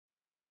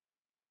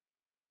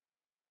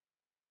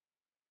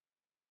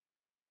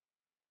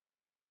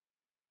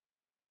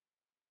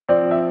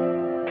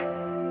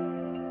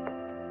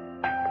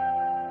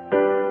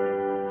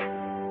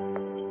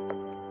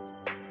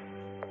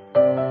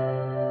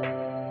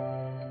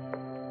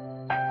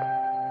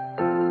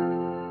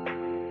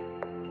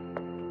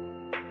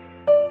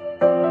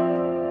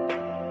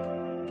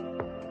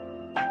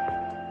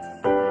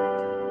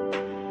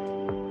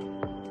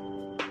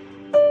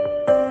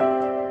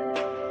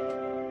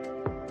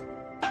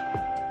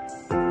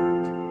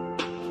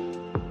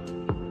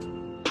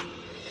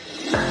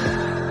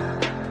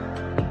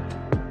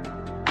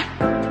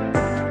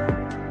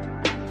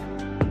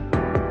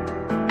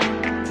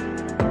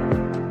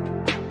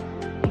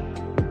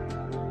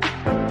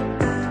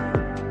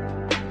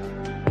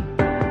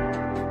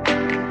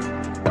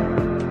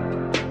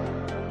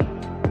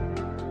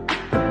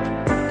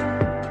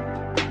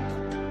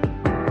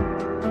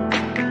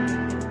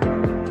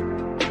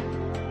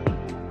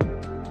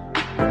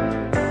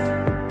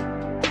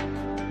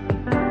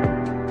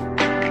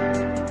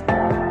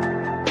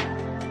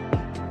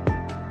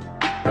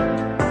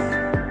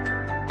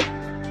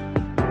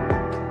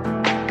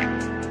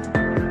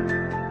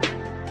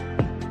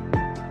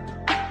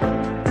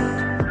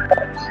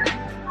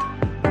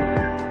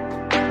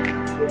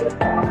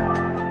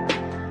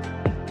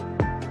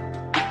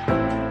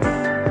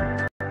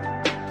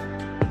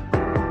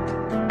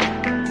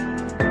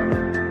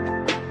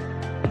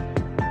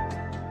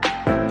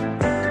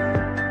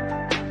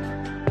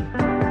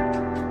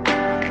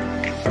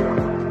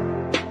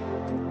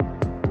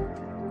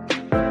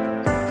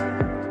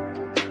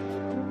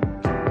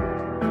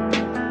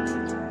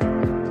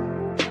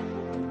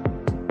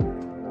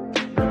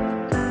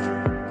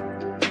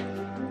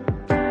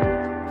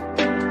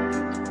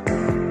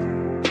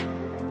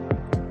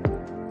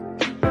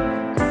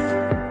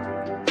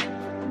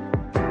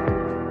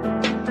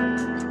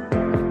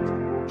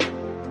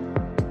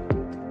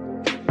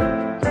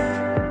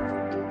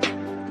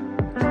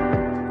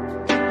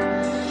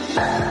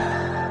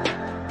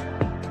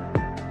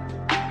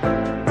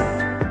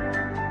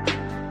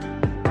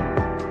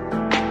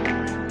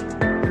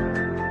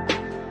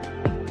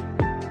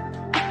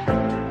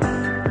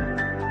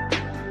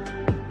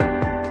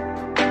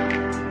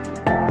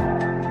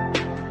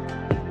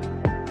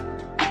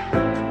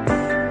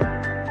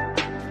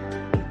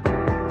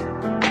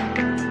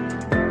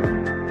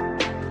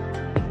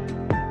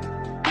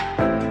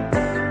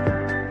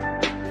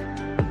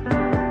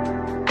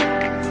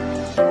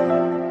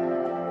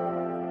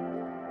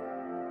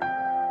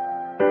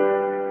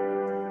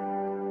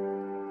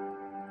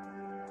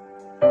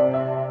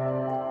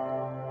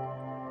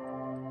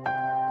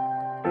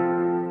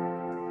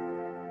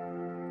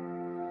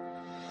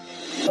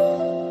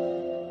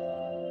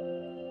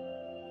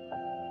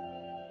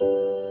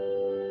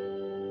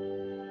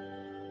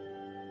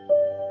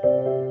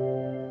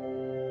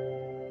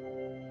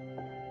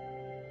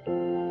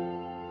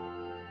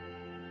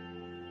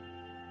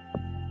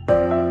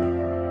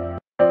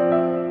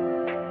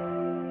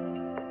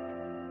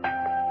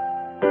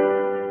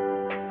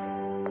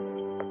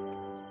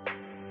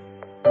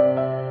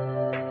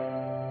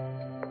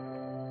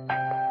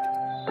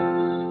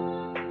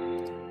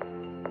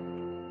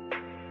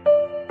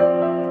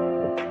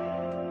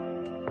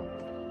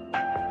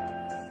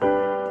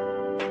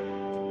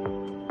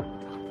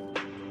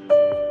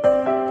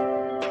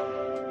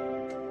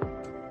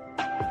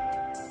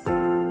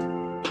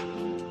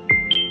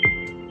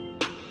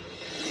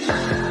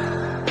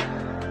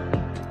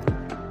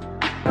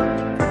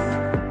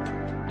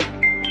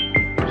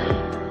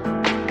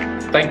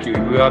Thank you.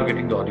 We are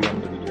getting the audio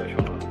and the video,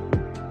 Ashok.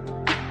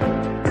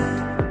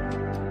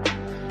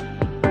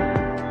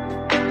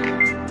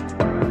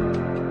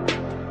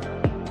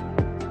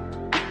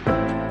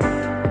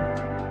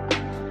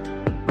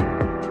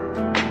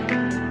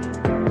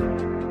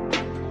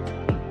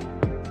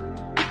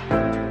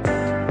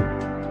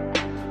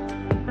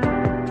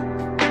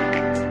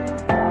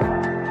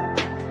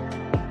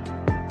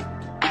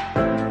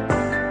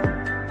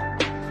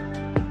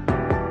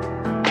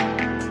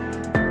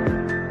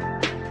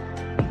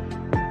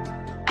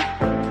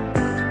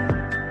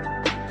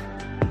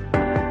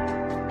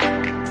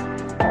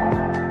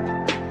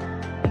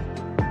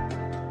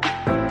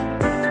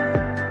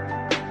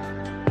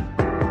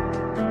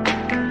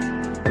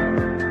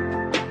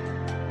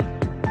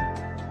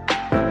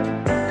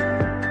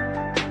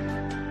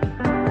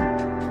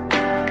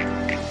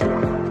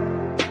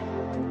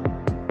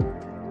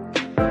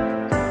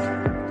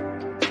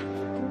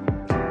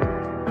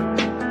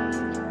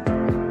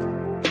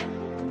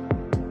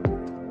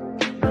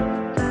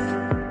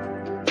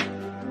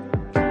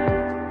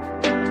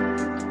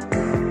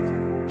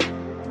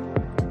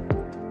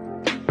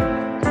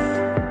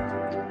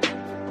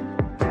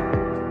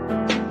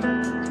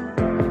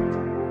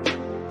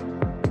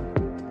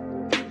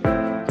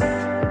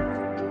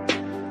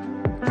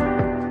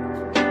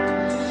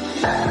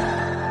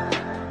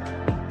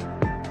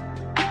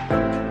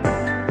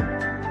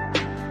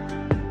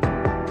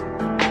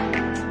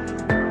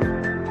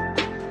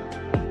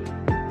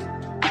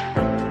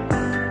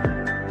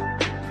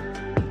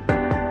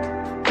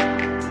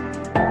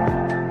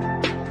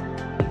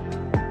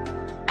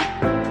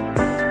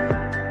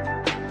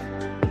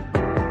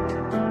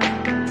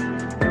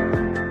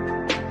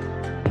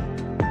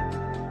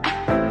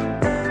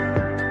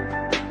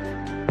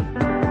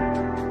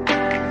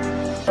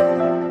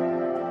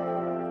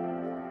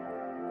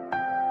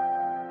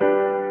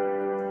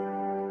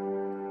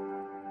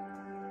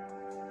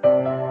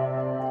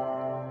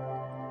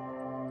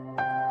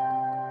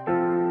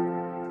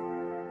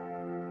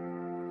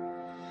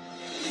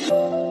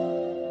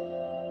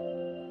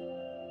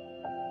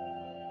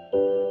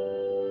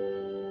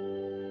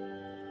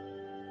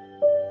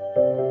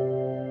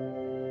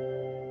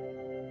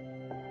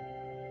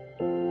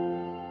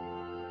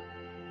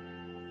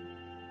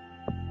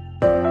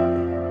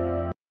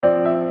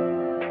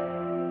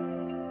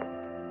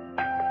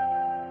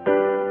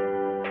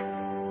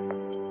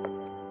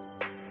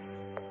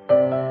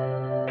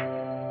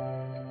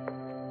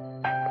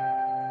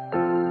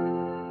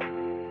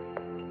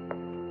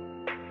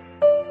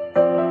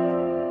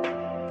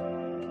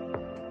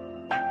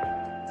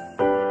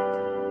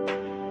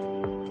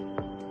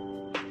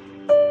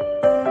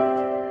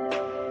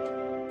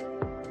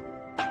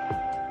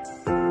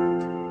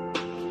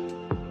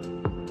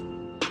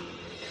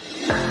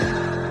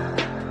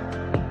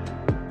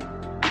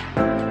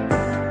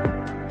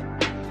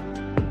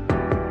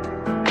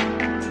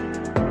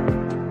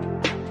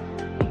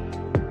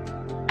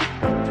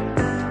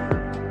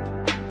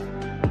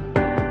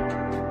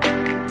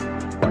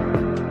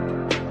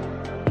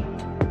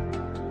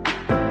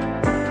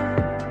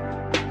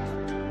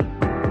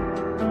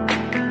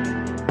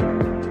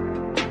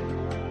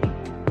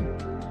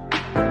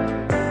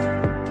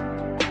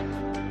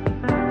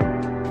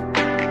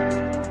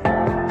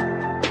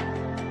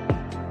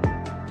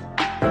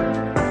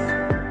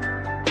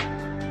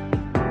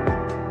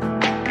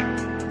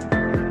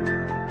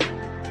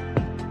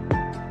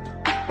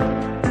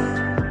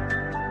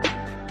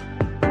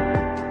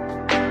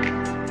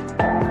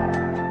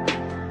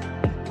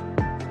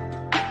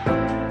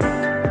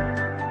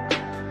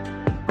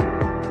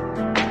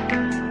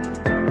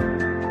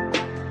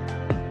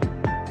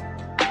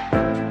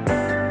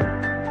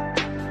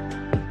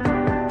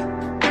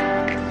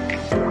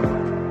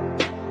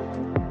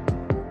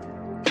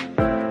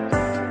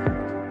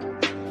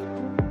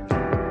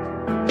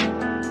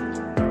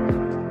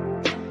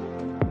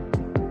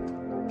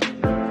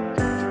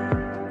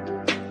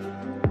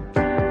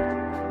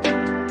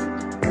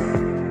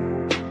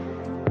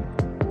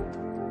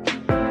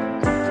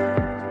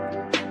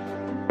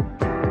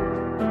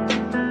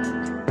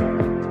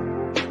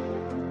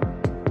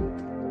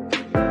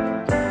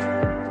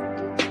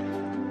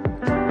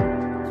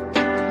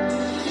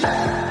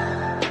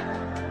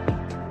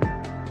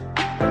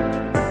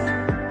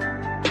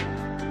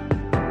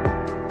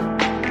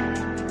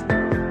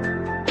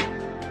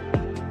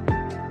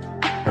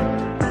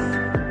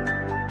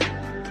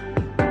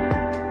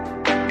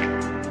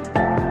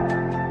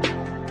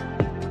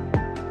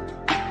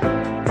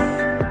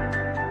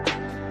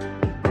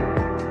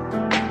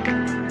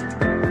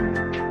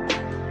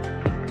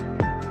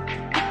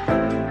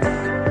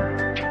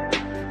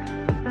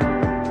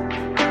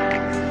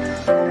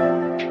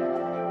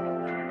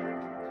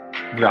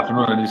 Good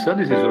afternoon, Anil sir.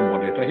 This is your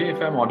moderator here.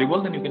 If I'm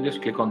audible, then you can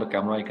just click on the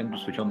camera icon to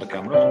switch on the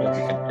camera so that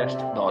we can test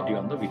the audio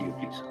and the video,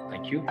 please.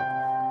 Thank you.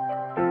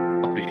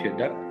 Appreciate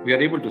that. We are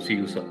able to see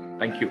you, sir.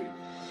 Thank you.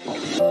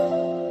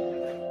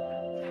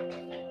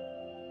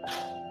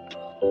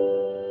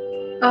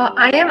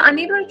 I am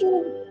unable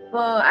to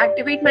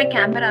activate my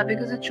camera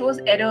because it shows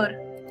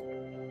error.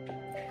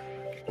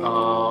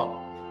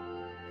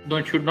 No,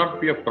 it should not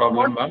be a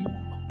problem, ma'am.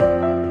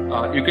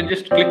 You can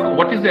just click.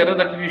 What is the error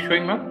that it is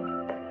showing, ma'am?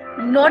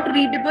 Not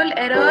readable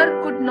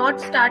error, could not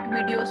start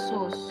video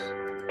source.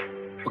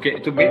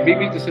 Okay, so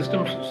maybe the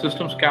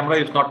system's camera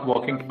is not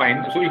working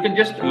fine. So you can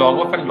just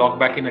log off and log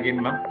back in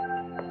again, ma'am.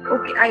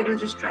 Okay, I will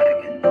just try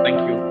again. Thank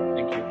you.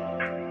 Thank you.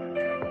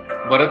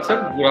 Bharat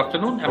sir, good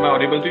afternoon. Am I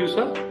audible to you,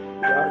 sir?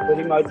 Yeah,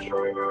 very much.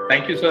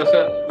 Thank you, sir.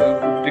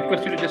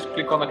 Request you to just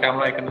click on the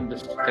camera icon and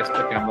just test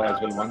the camera as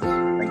well once.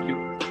 Thank you.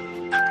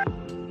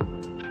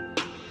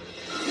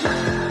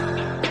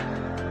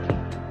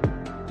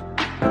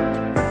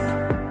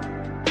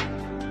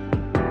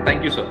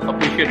 Thank you, sir.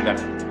 Appreciate that.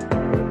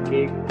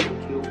 Okay,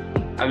 thank you.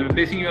 I will be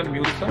placing you on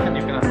mute, sir, and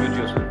you can unmute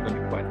yourself when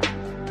required.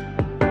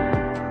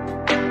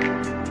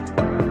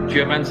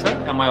 Chairman, sir,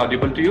 am I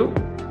audible to you?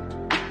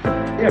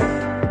 Yes.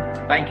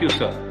 Thank you,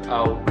 sir.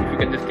 If you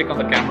can just click on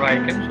the camera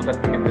icon so that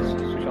we can just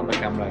switch on the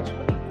camera as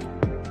well.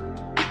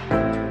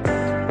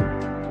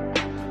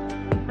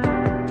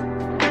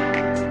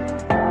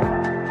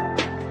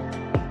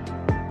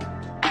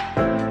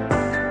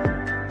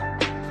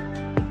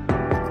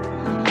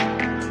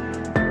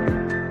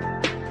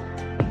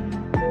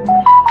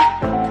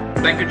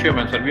 Thank you,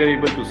 Chairman, sir. We are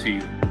able to see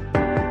you.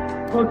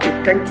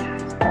 Okay, thank you.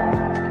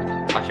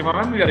 Ashima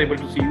ma'am, we are able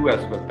to see you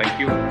as well. Thank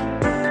you.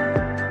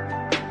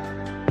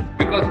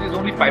 Because it is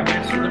only 5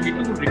 minutes to the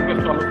meeting, we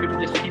request all of you to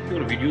just keep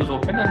your videos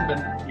open and then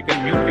you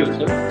can mute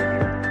yourself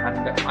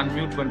and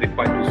unmute when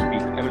required to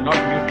speak. I will not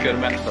mute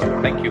Chairman,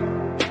 sir. Thank you.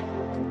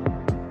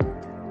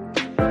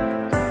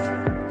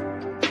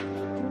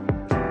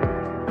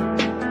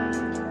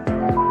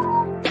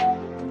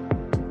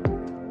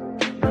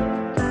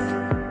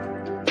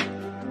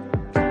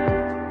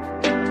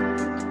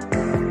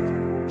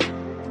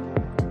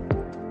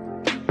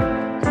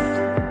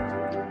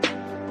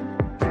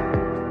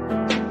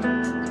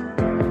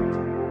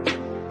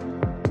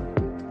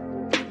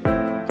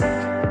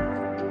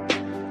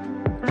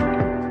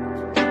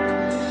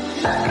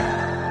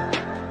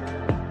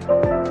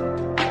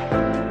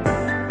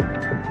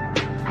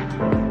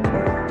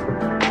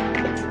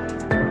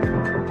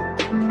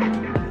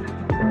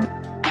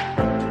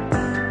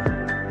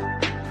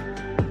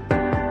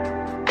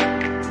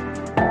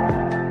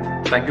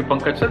 Thank you,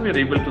 Pankaj sir. We are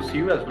able to see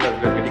you as well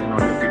as we are getting an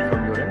audio feed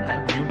from your end. I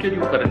have muted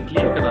you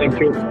currently. You can Thank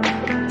you.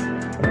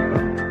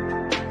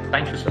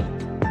 Thank you, sir.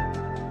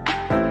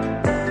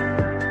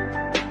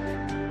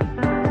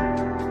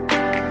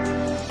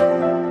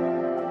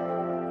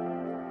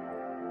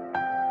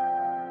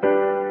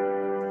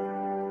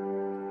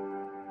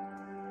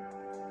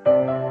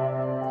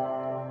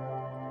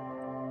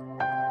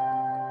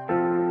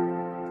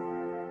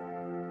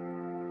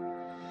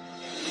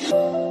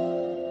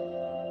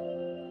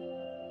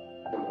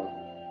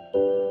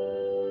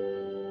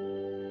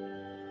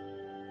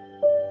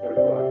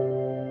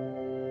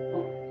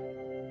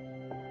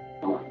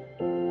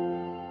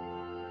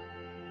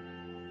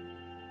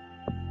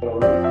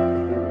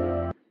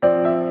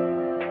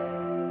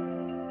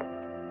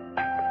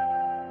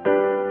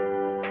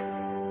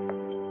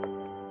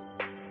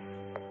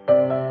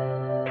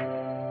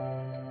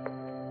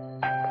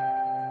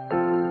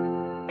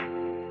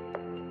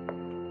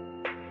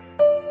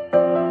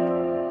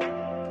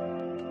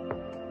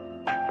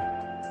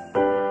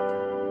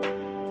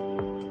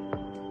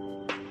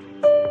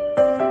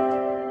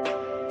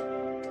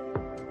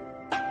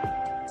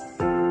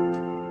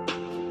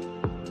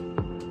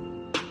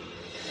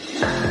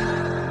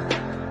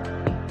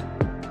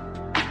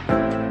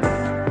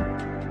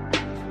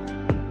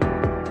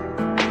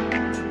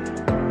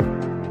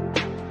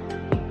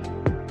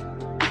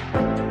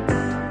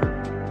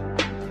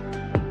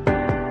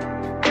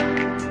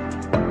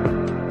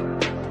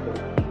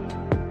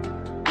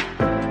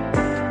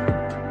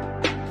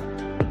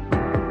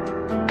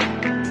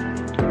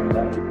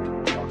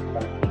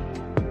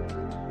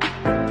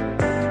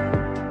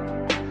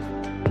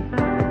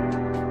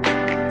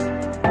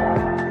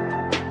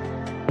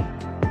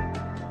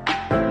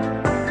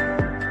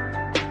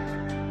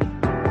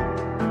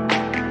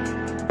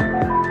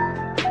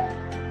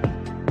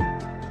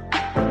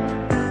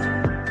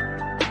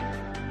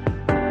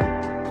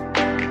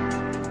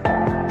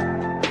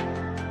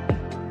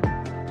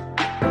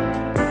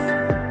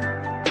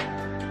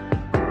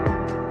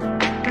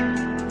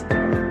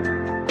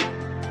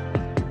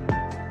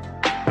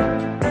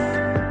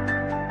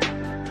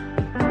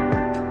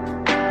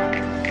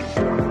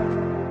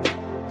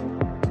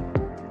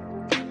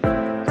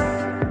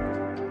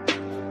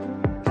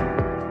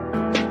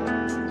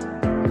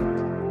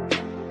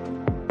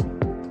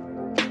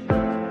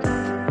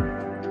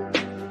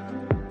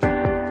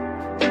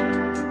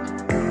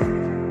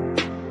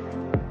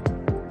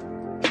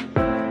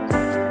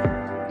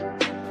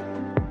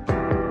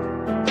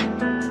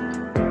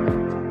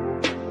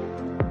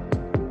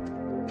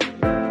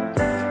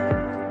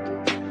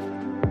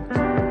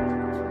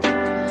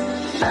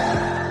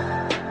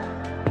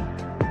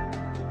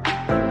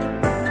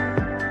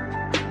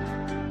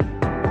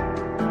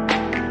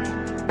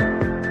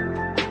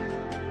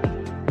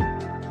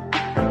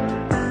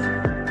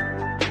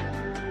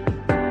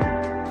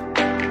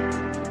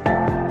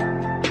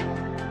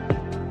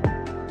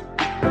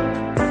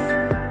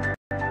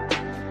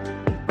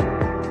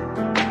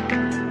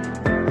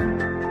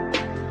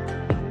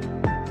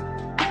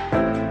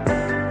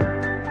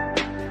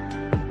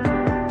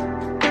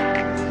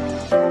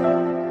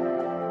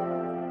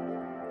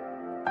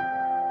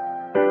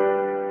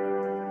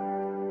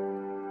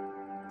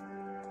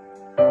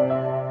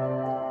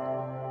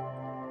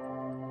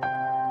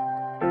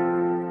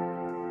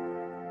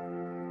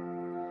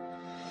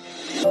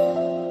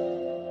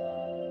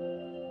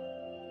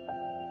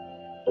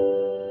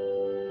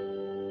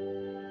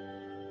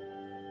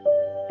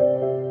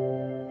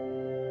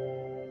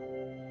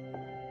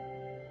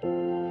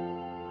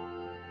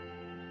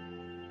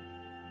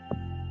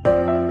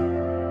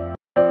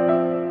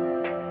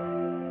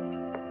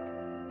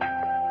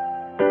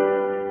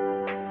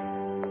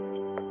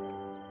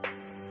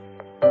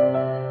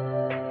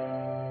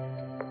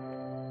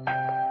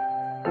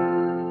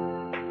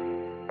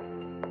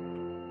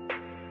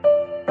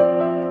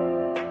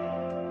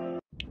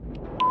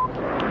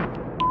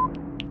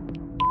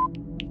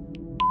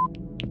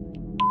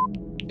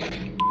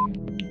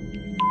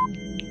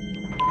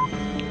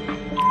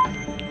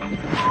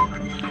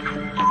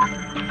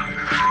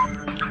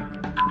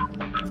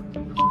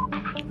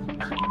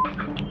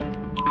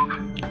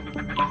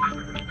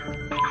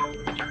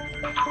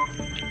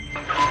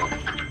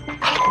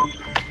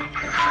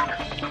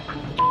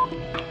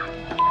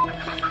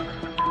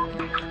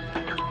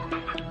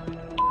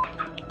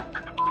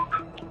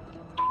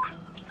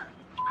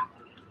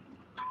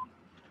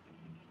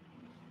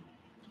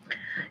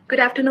 Good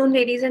afternoon,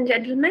 ladies and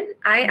gentlemen.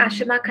 I,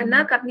 Ashima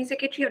Khanna, Company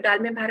Secretary of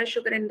Dalmia Bharat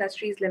Sugar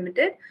Industries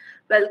Limited,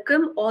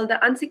 welcome all the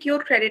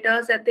unsecured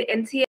creditors at the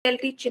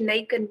NCLT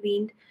Chennai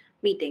convened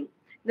meeting.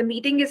 The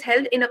meeting is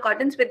held in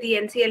accordance with the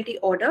NCLT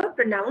order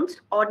pronounced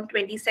on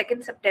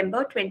 22nd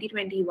September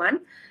 2021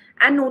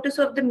 and notice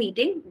of the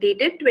meeting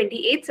dated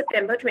 28th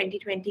September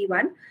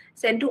 2021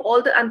 sent to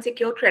all the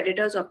unsecured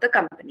creditors of the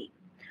company.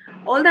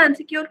 All the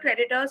unsecured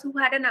creditors who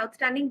had an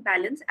outstanding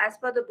balance as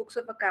per the books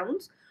of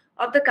accounts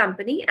of the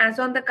company as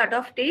on the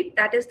cutoff date,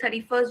 that is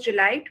 31st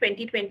July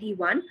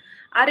 2021,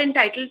 are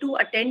entitled to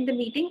attend the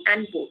meeting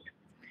and vote.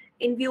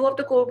 In view of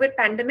the COVID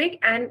pandemic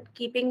and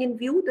keeping in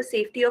view the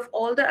safety of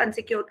all the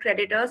unsecured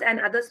creditors and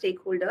other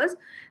stakeholders,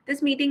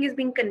 this meeting is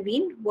being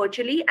convened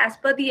virtually as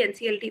per the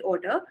NCLT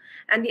order,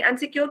 and the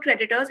unsecured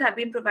creditors have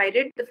been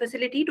provided the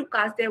facility to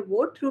cast their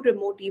vote through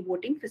remote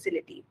e-voting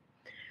facility.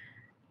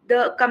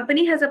 The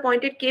company has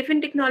appointed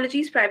KFin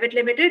Technologies Private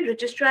Limited,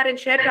 registrar and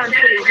share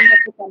transfer agent of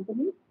the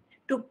company,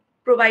 to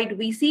provide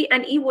VC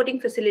and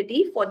e-voting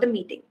facility for the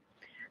meeting.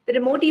 The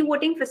remote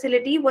e-voting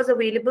facility was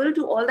available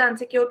to all the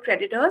unsecured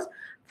creditors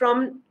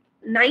from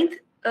 9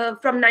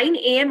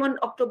 a.m. on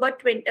October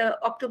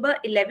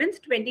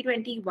 11th,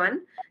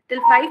 2021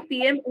 till 5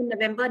 p.m. on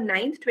November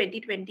 9th,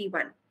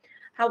 2021.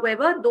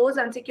 However, those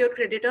unsecured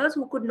creditors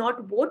who could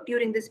not vote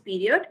during this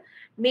period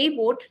may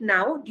vote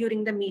now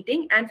during the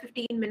meeting and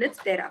 15 minutes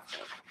thereafter.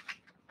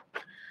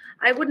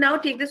 I would now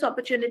take this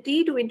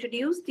opportunity to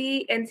introduce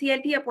the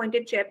NCLT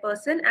appointed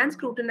chairperson and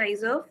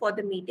scrutinizer for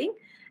the meeting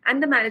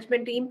and the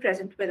management team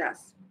present with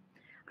us.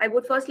 I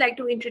would first like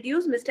to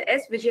introduce Mr.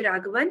 S.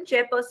 Vijayaraghavan,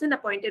 chairperson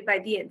appointed by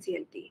the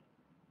NCLT.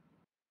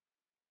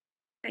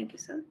 Thank you,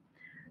 sir.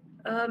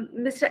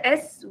 Mr.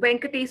 S.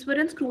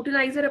 Venkateswaran,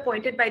 scrutinizer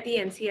appointed by the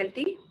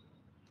NCLT.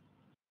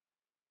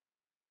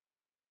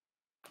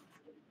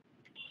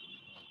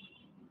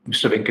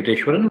 Mr.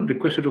 Venkateshwaran, would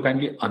request you to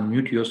kindly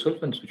unmute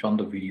yourself and switch on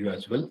the video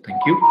as well. Thank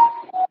you.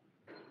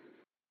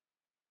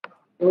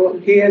 So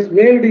he has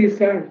waived his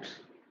hands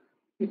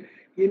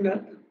in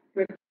a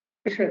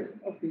recognition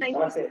of his Thank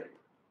you.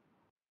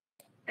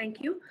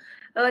 Thank you.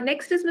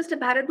 Next is Mr.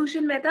 Bharat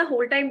Bhushan Mehta,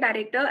 whole-time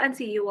director and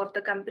CEO of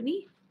the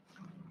company.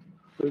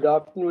 Good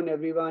afternoon,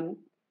 everyone.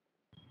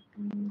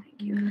 Thank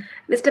you.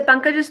 Mr.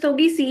 Pankaj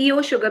Rastogi,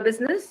 CEO, Sugar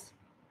Business.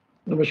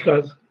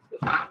 Namaskar.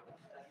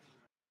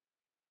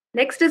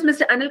 Next is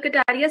Mr. Anil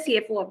Kataria,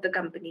 CFO of the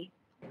company.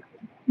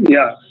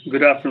 Yeah,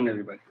 good afternoon,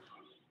 everybody.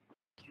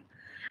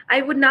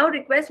 I would now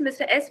request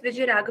Mr. S.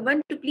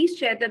 Vijayaraghavan to please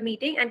chair the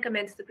meeting and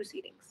commence the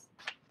proceedings.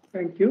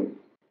 Thank you.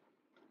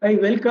 I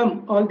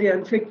welcome all the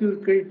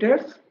unsecured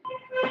creditors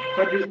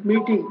for this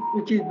meeting,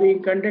 which is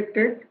being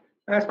conducted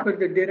as per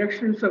the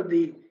directions of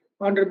the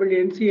Honorable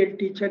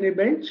NCLT Chennai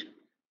bench.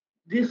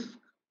 The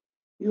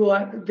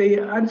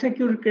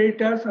unsecured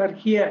creditors are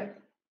here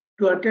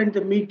to attend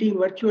the meeting,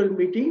 virtual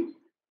meeting,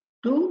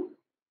 to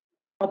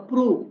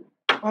approve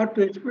or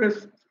to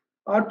express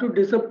or to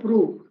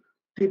disapprove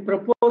the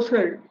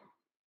proposal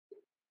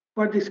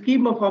for the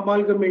scheme of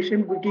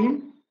amalgamation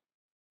between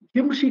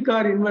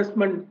Himshikar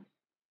Investment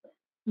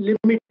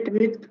Limited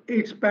with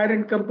its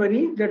parent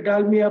company, the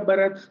Dalmia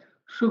Bharat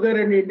Sugar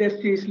and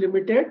Industries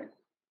Limited.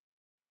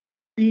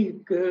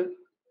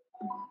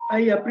 I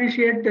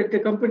appreciate that the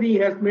company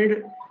has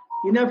made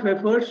enough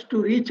efforts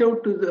to reach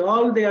out to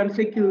all the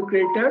unsecured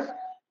creditors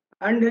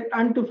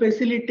and to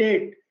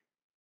facilitate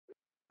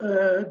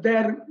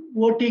their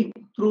voting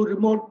through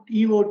remote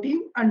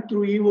e-voting and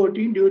through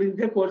e-voting during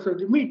the course of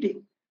the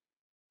meeting.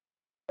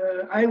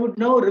 I would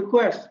now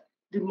request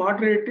the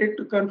moderator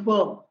to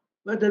confirm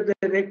whether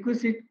the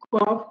requisite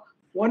of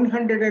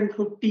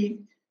 150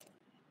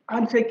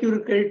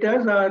 unsecured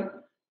creditors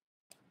are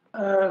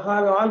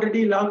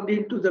already logged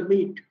into the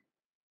meet.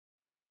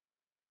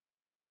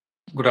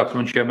 Good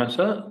afternoon, Chairman,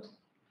 sir.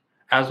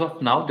 As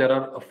of now, there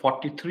are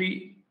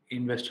 43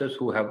 investors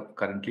who have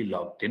currently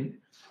logged in.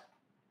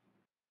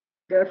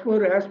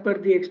 Therefore, as per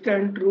the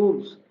extant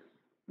rules,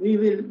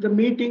 the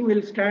meeting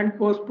will stand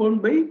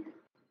postponed by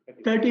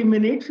 30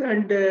 minutes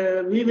and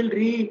we will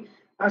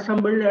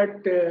reassemble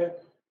at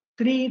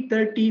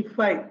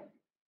 3:35.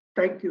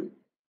 Thank you.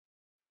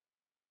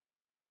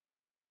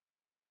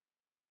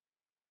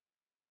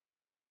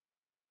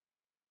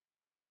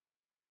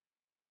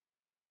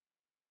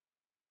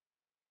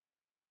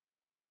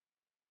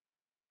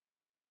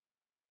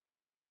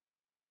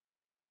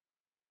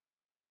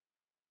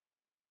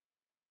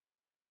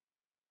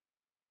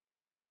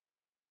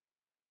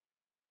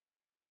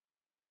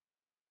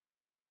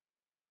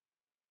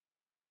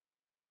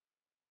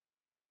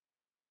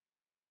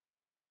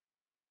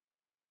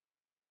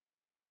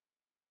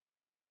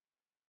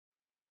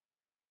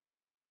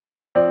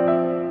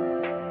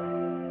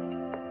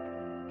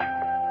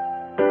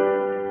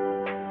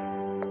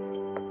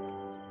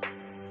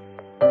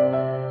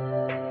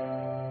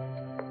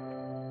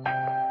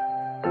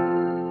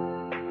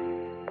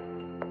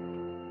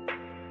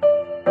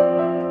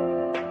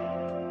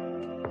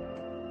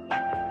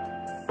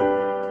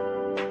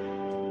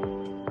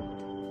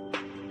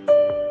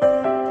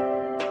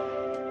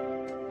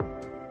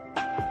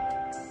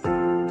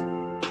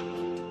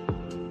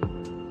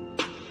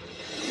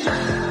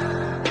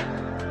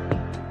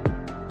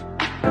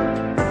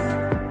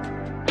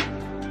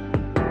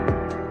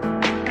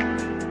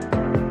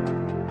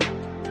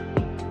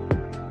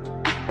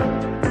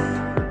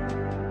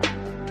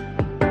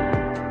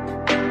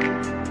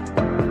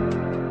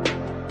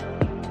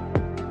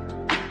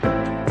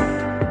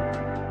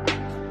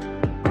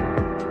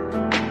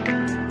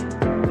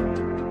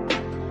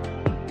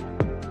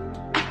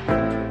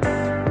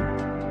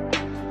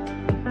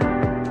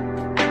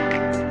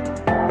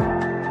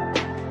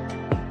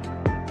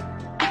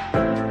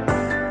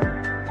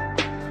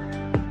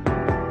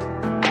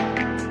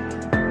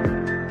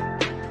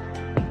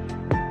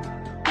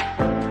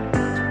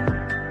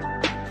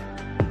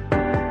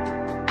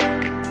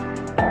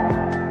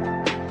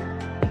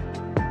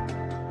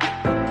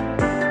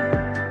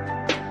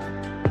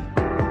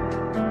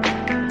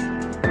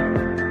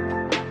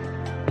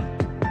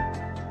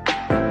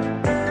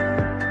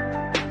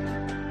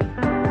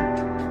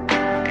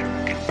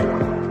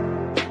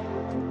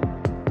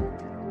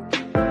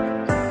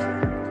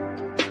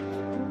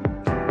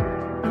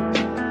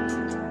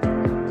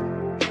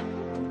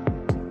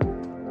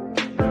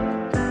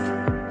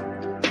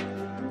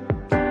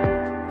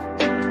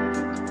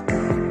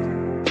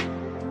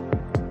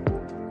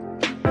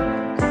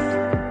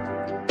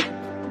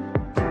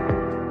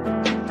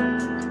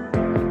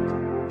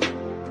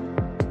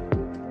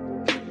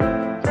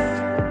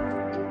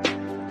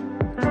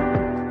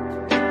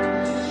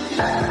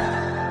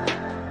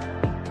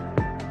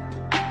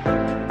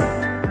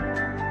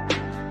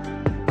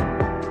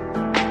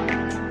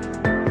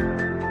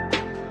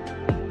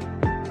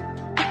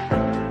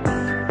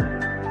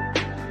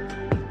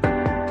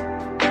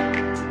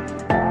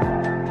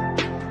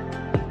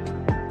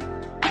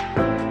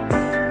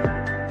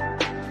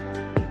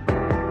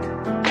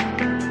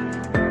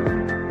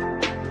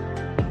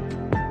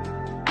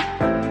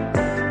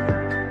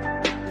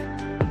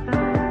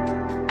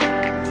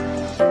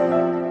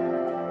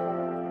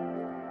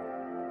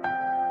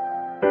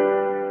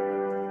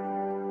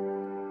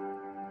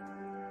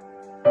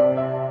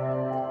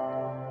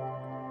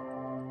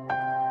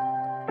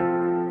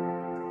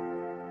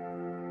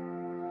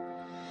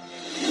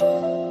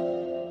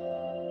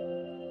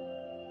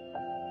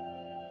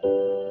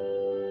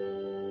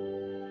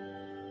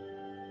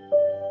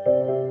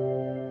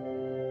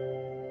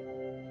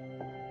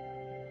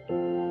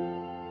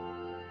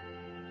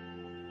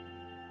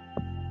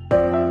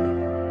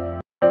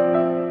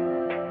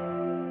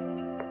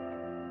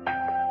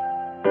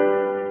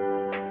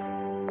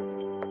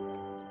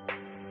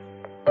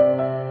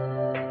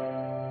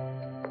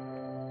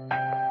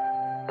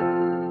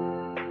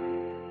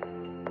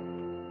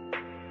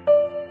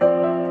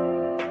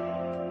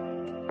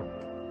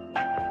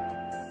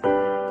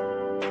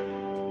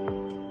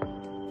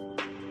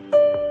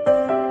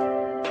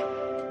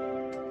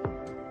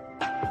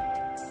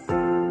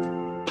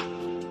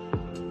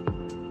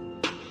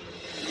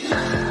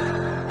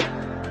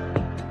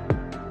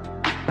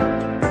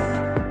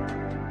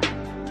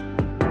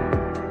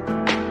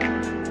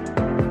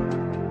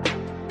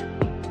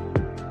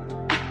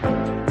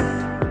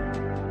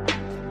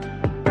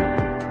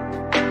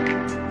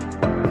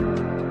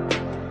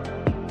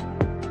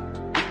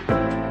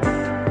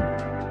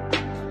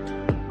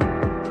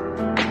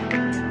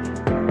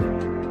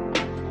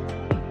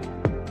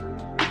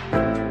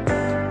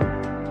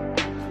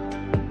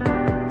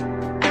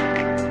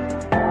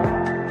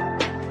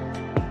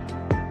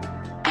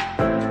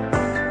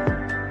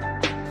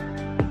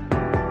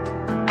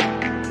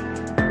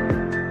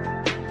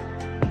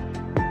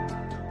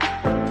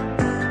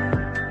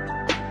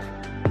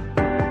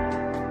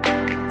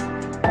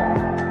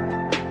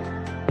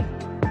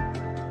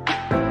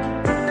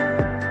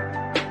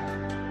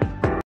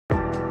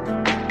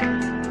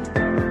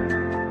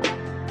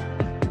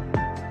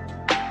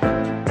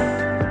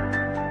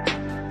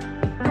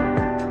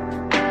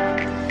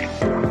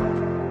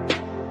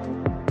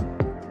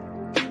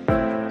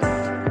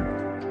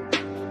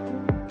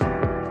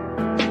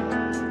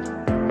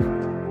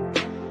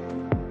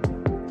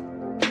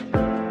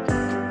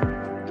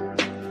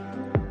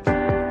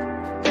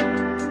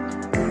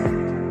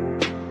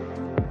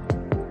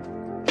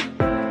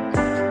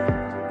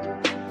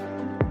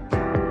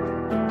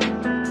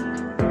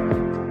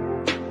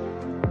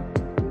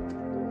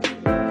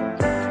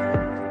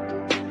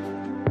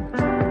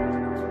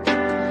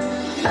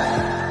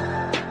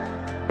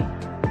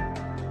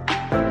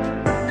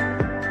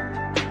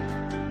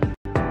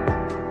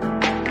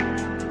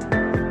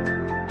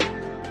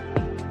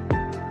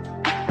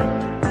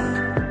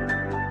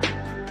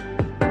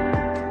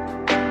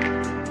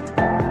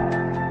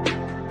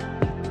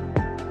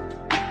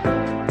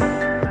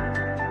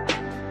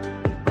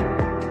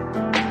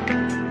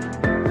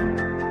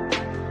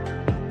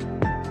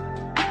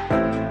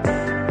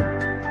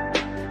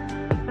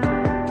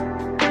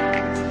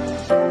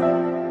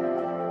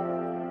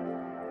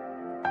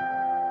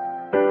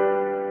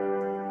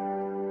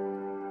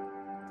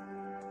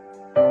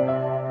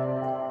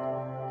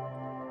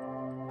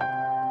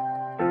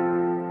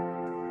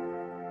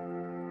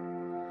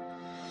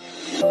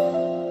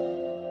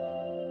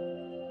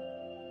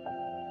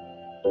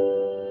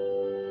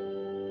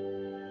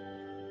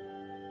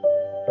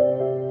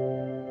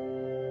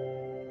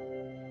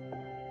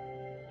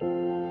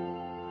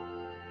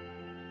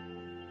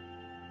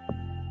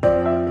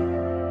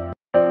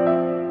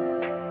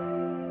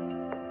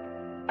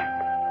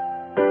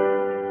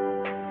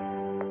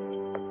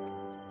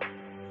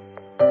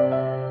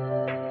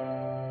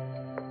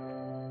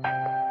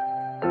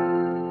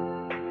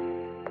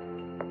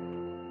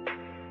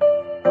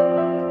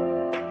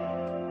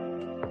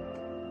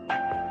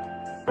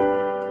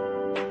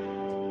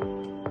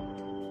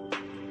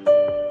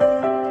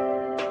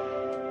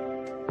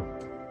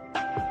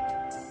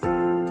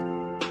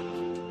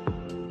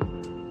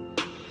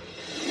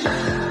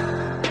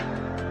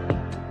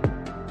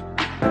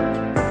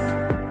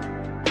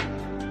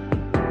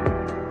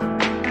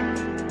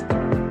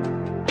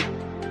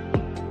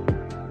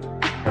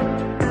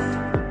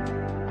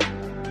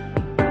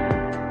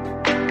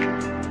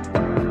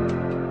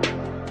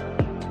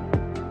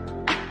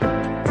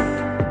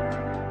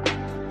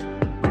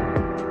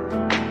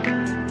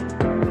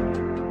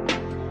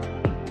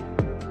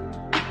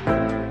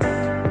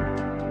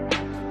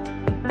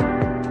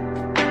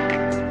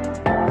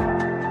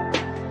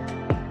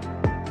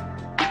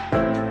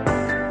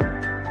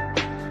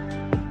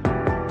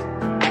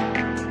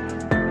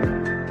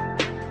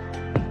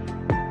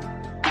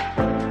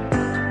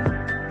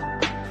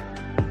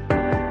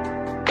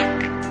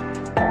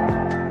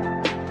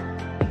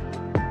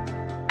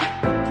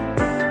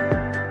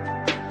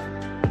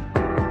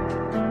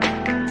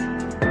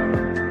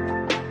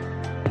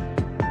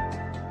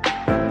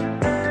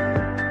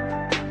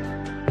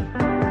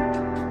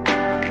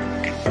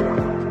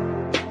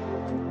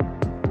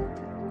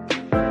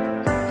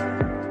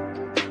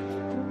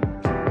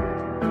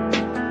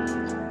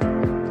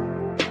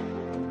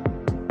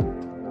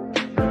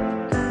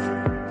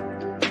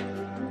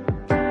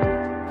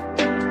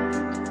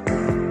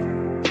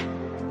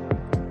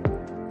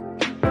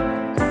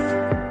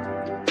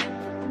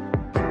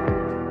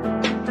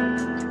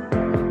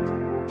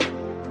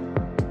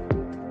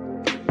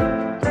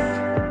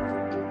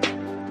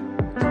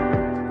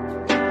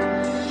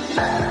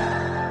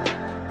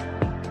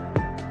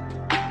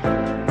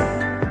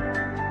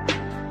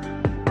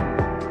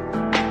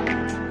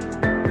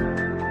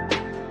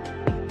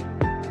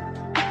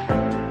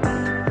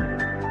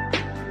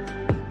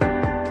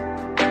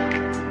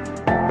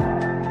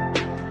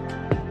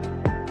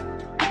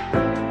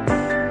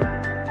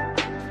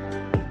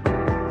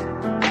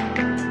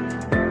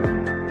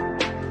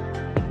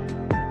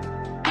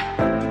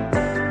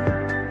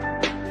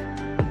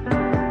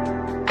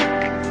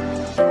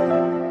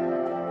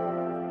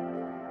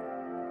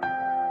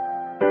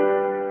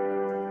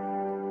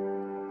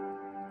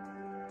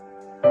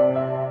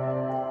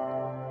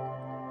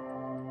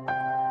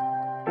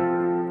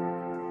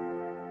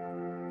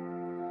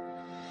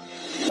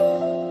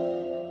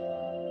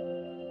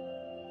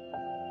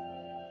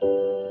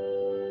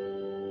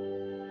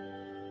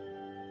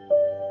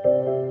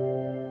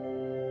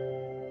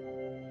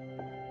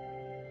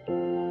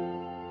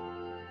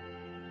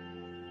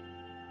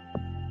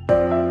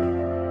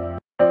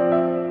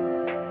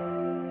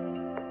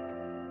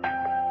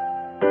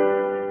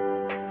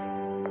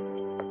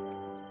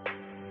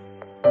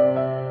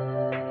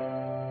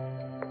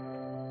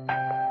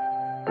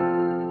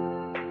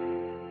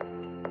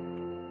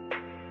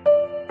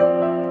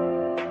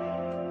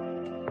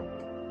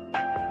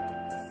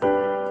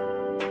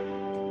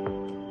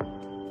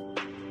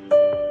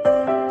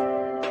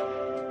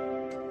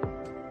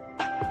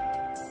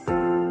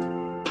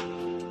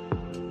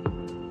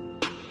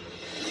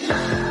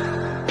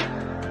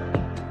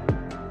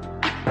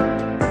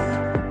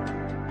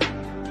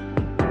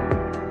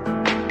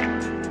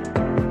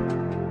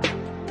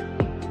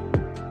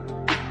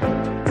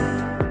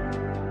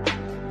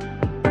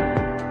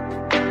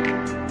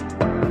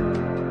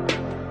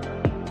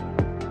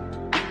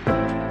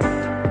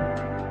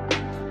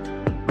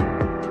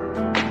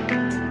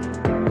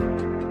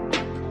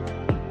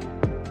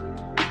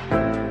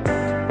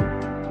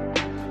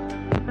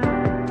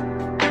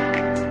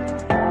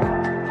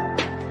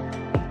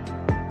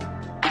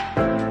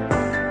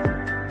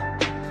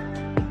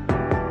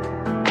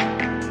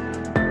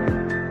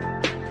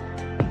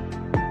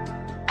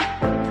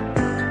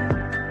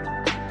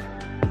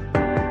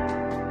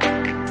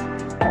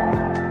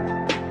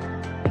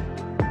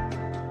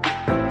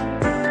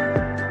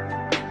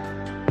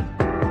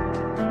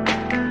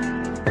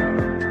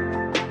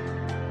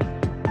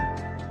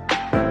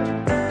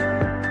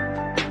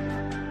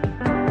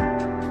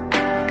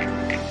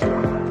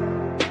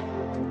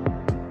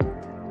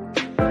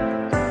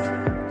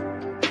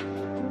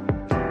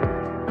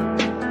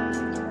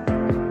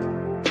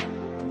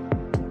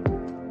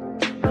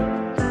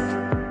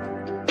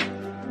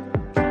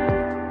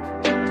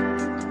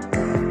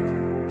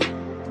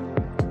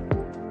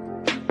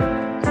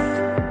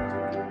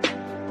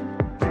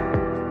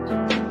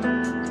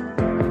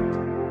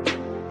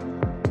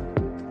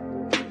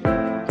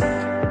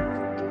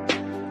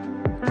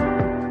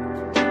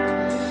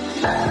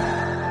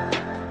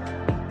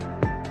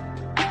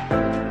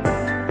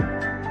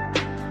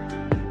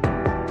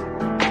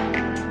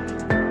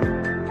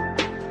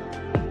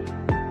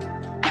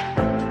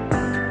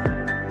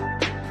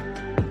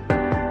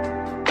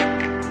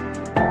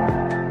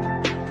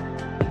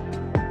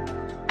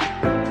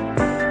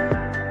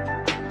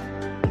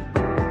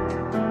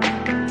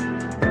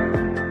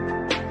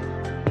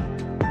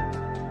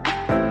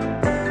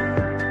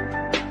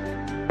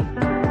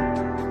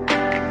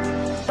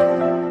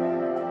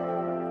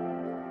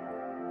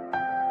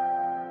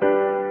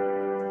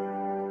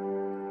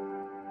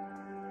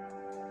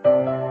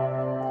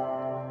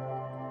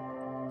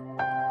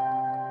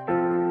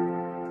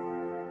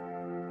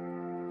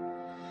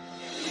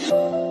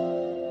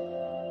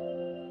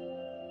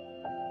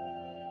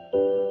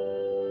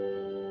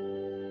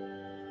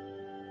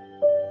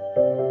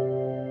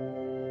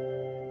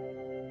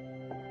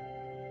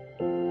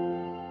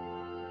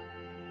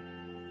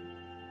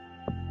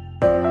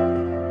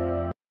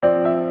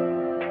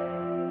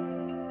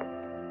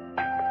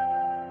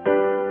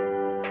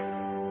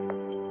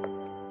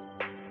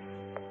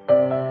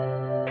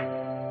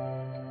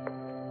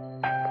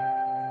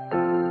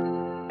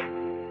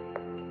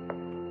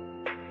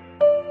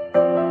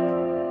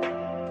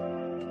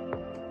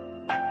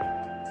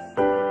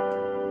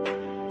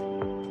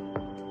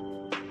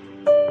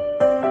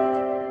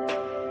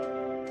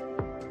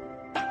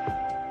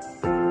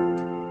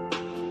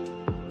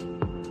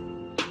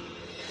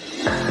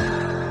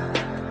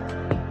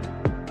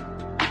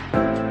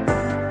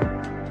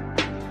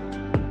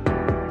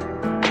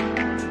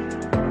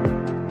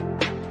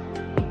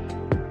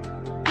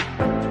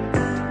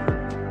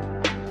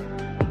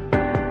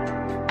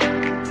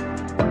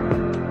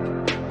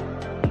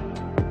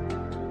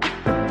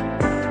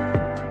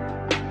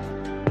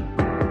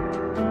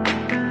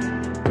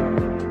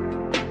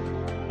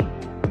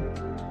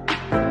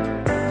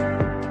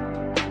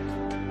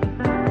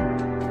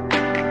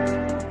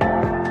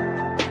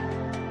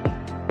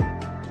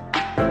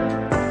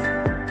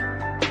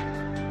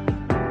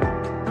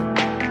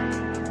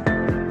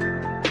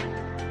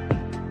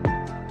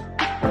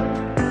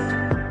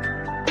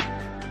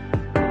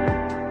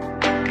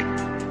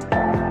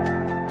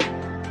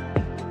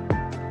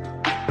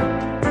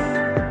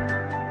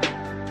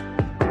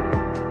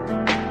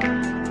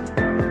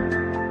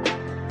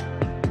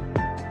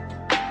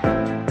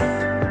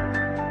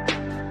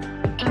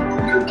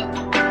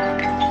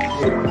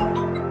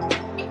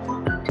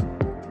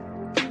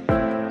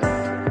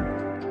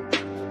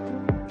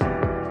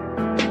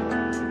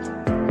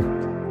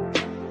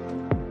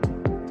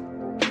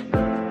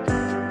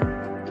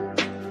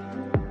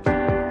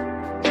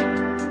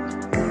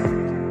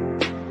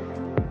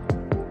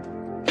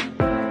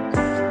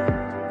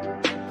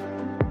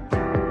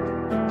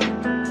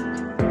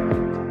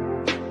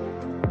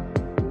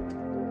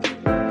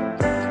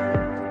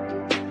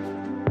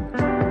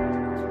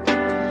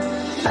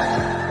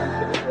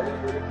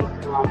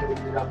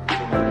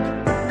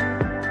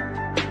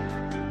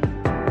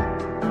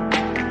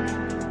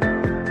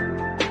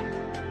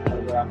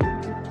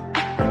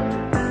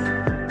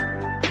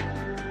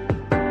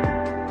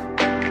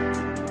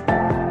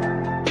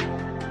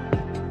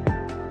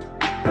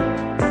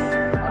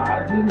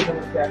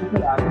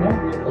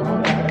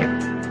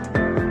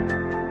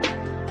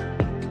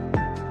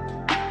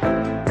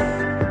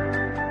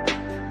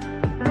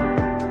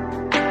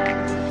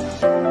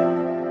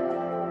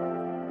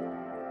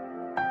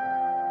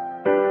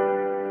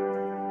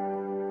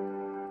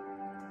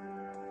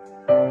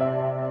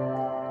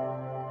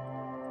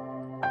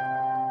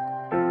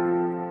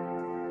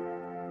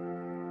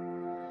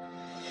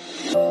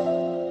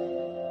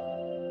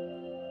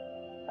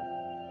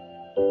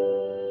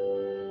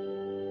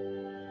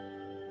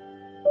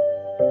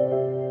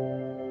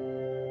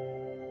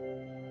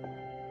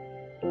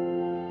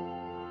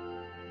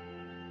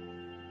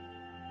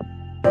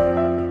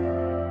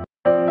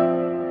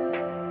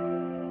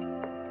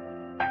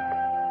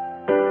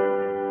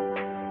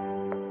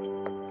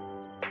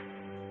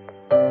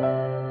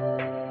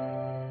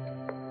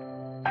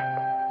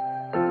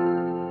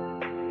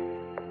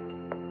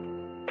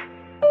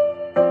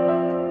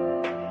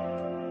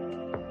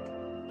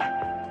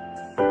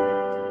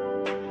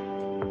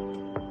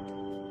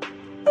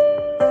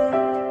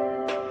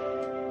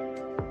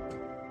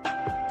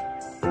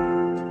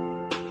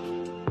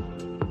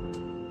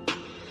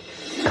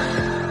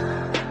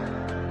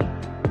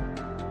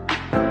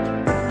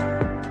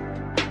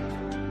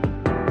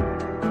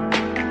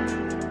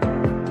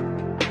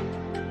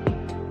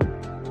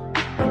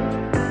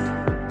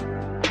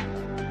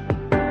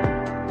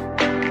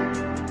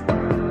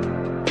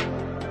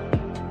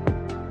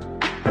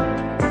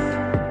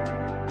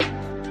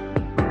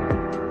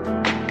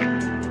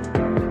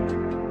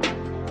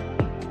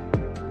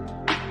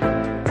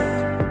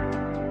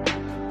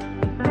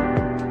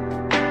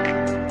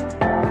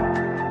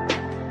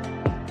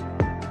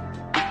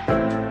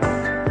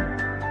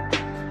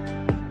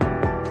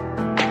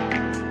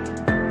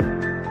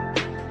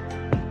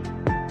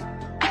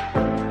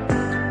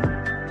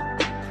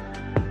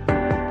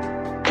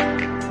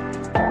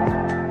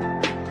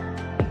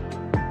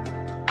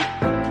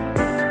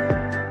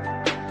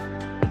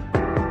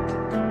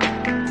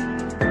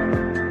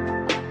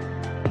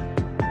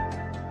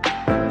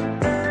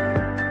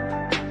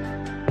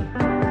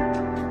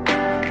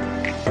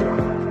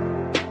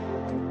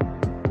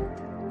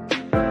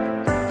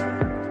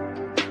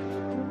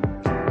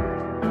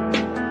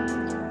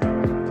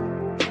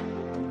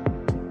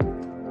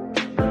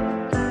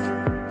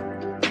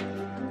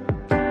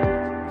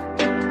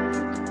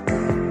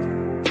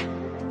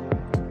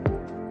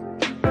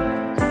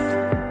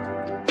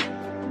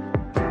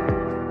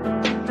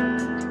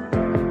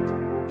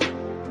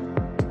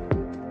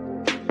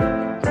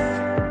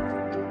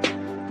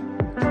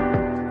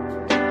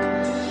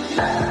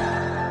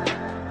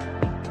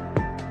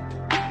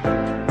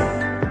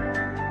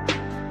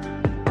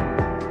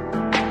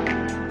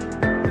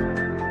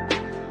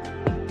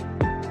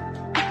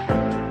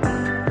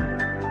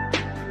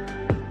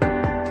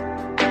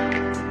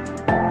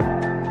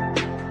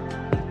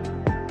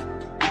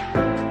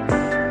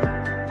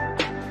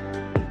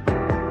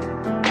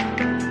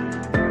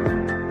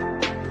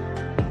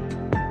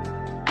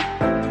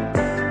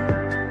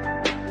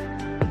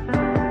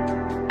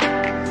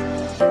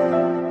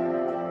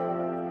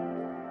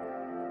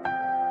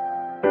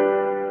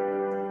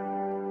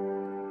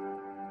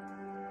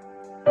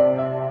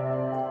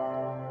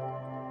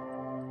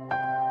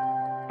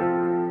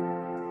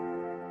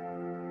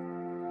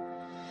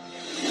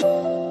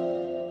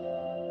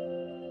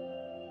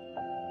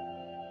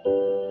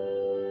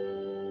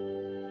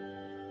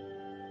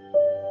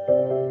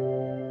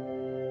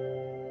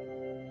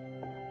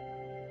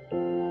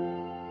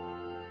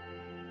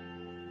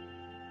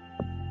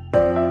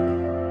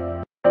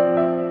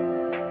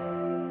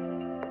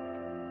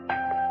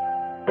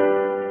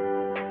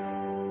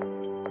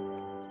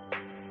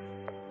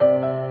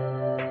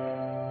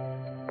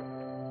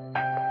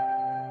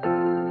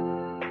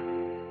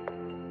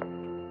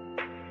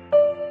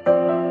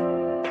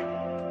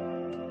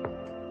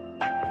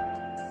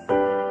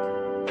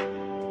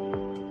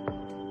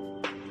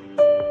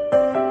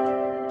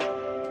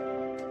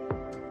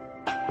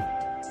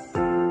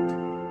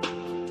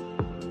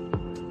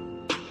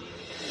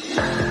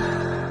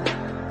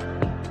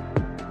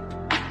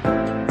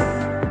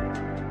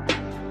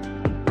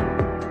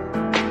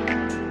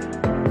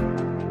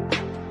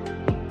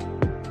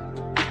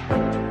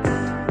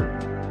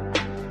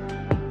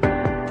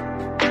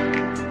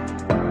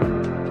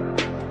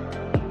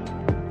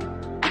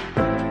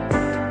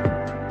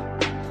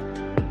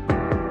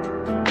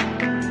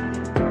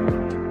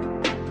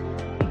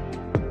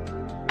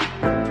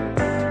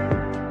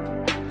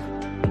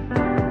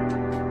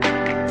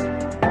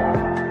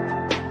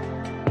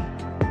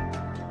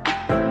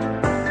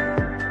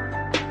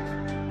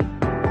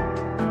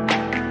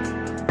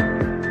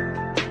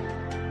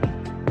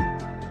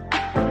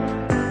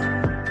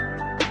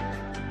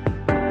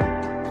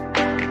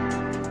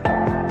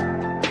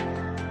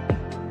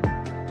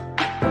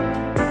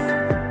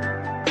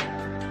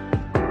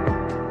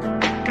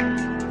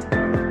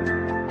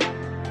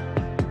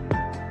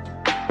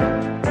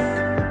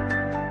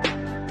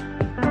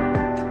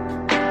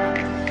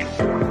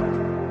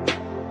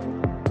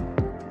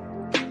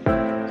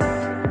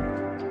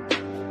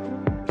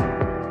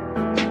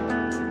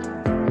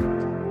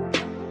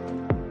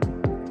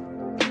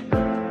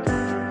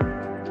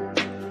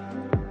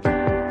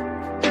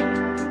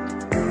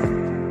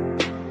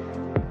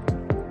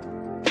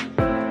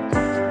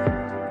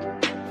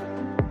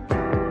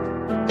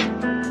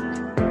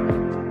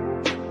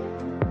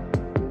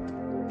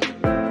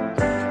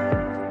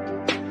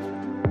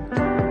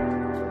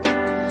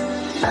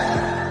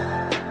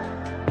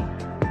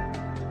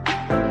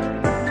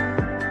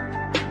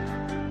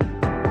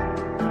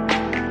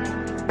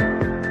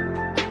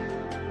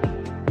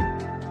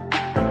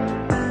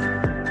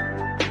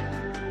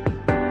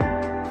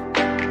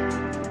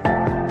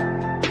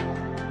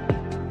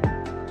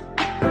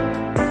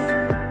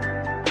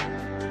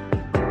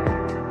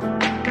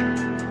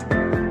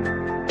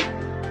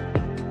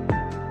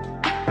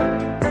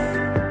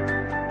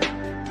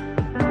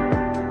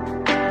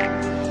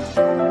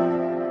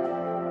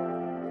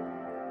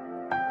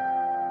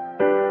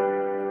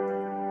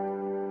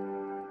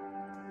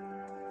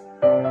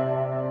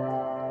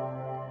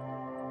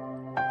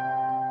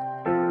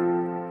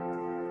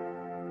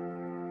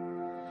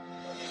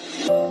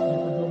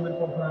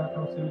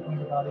 of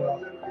Silicon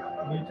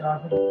Valley, which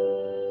are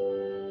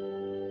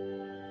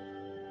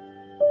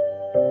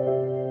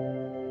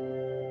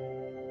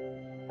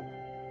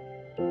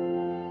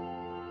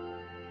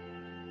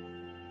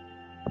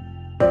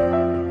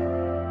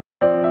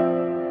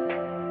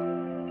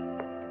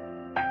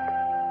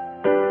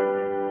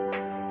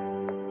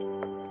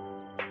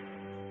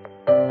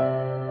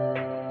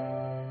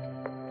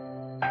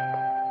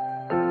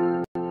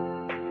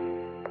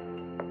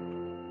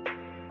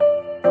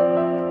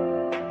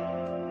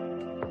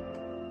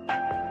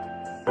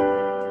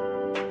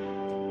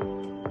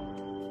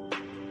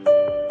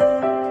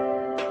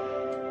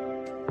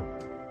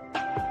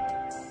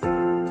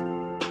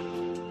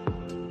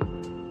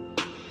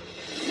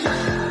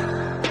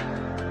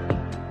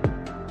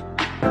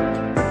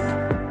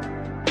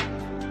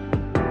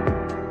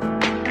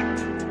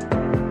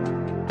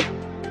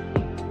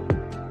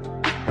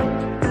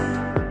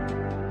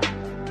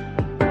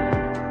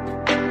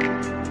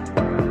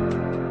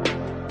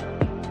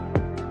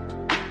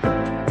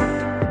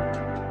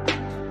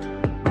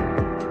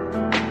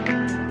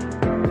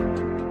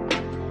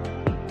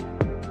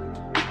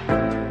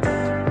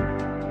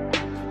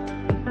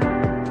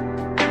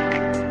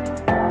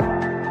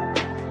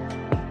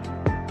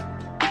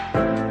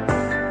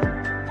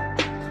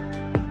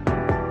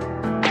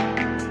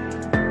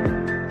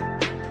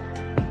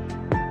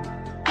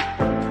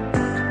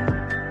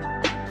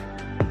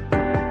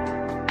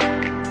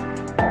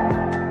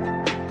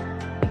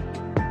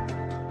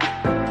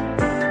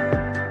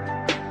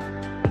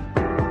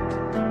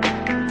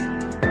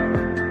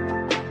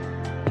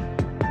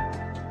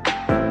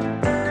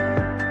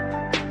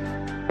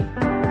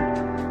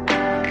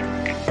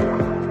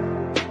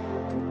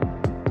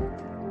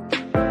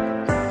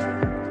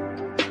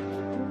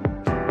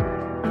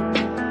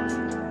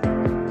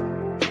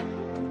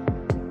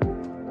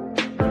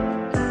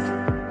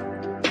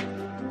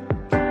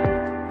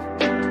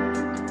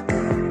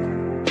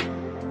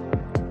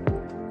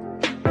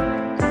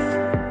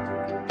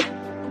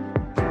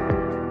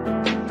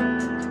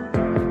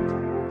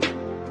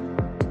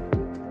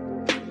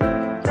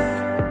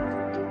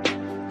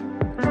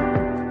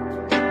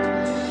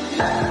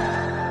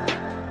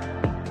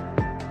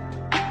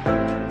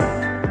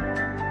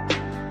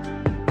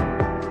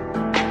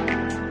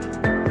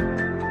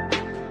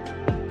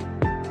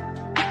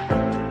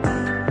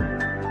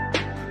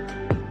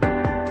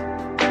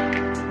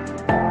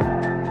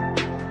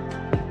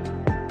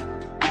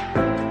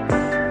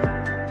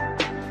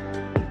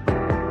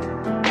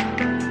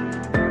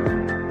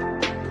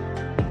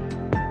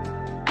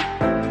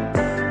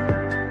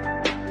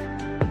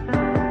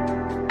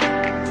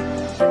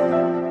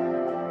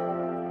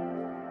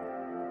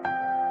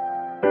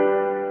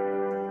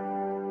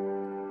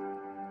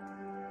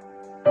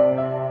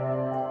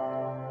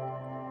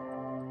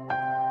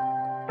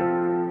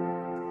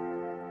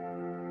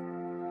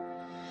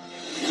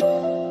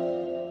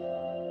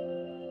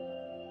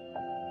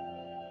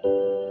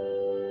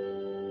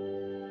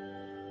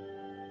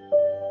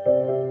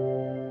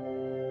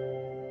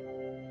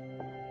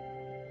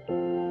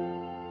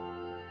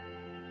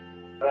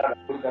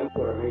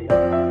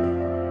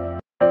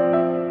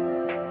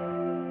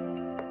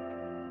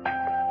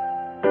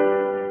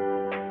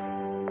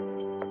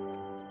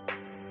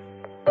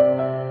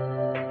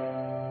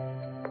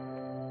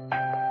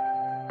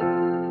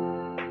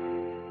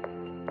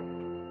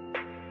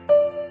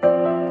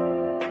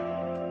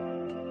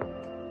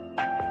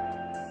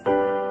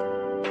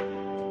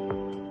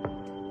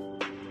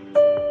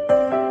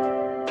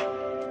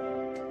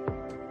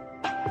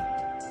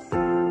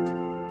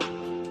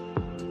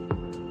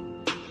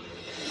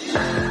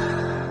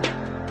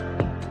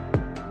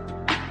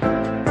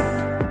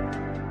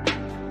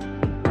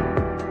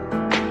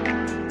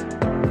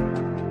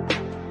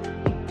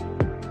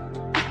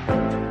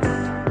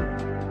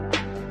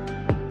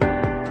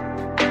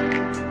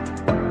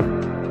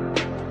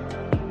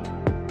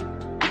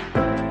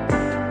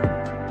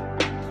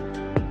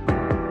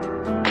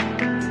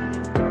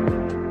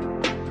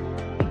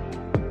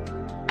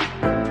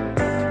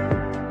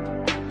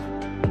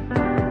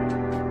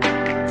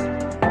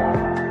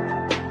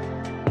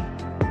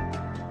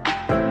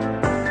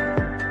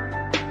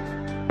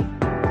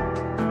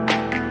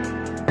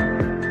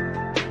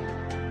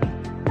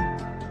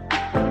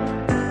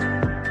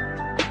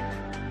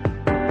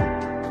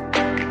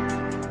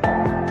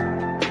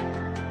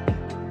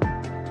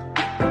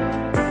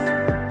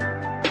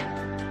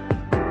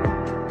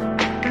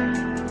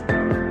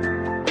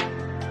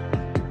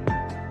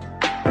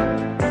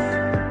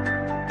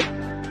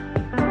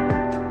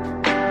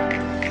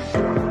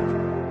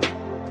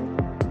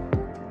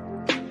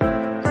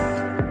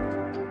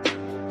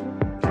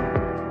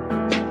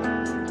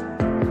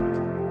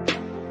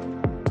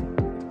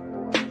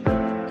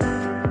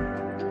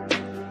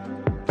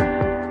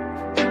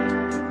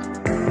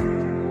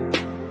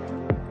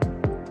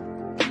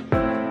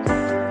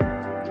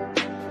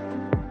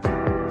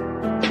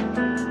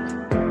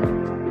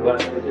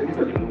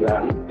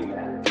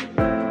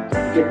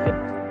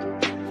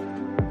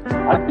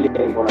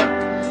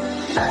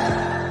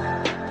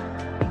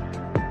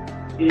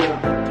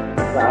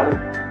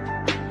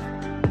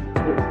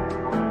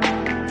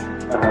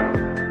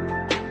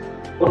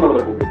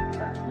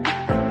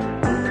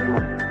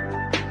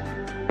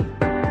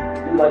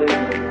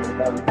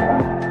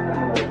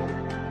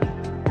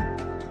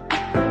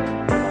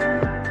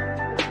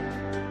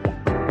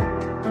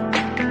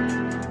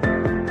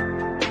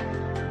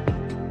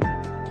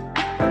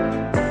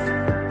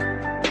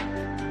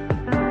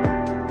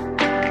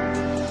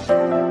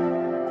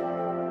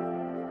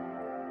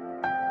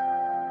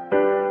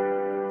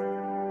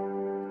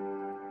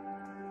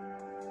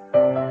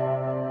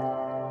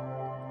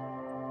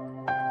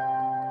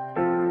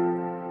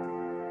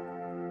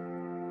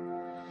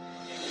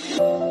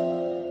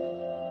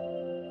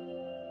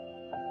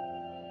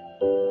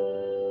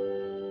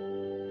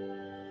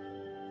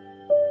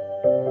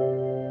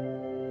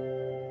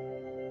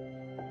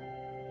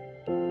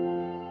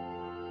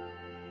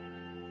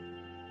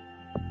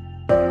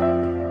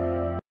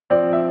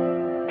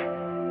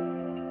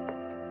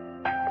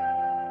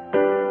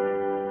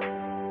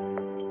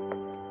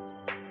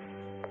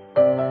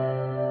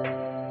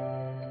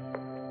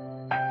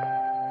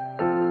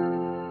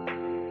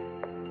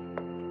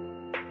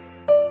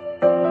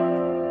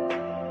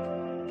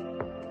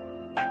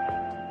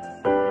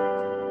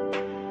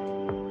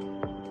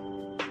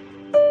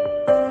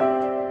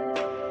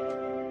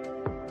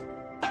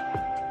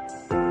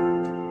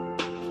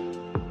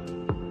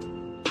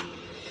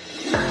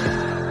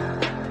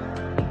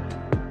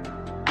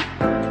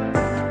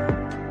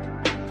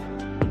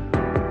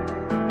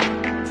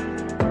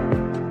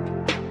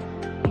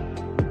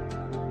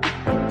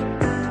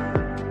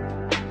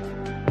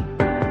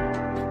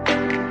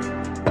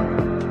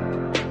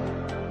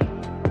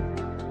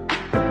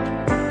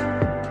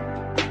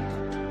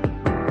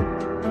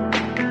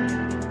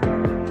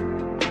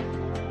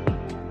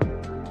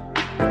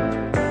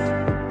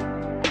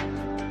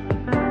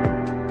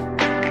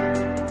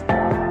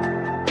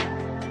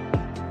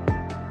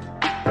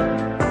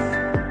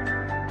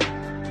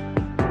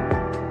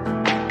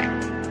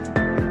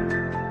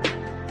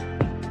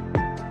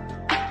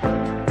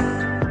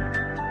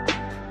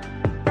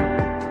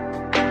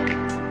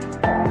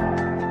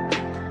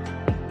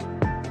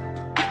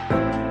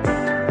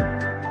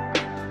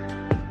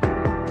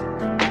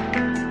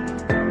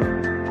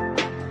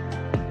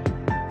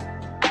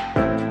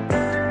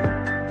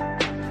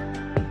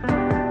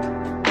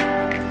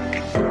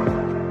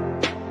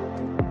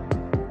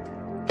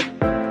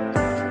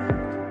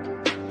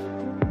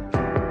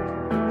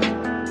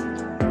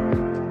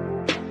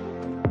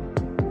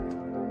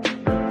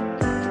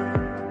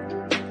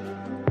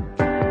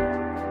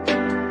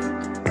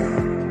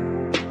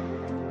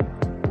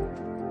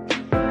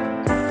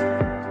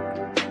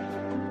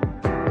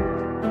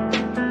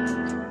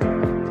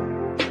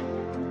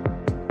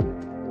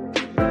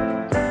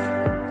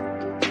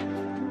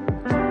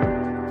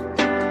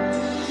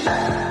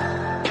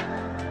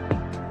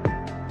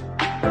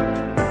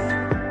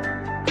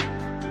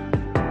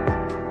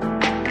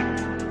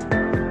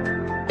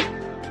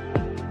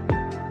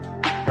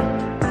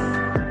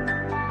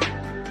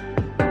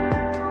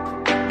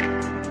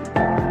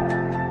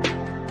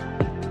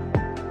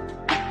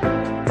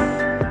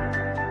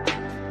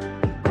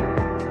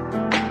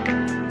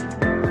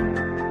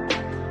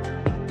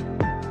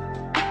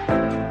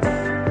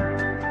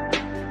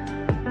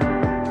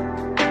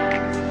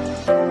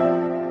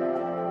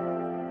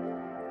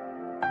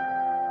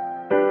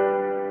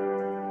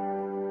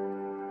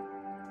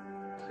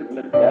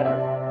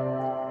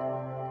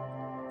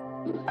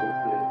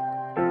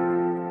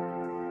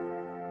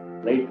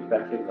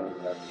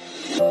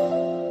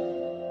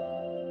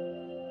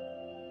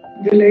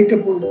The light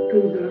about to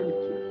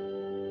the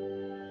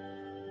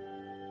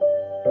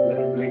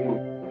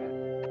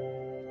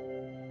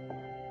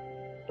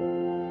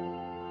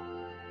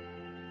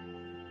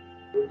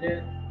मुझे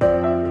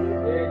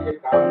ये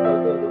काम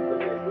करते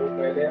समय जो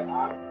पहले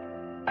आप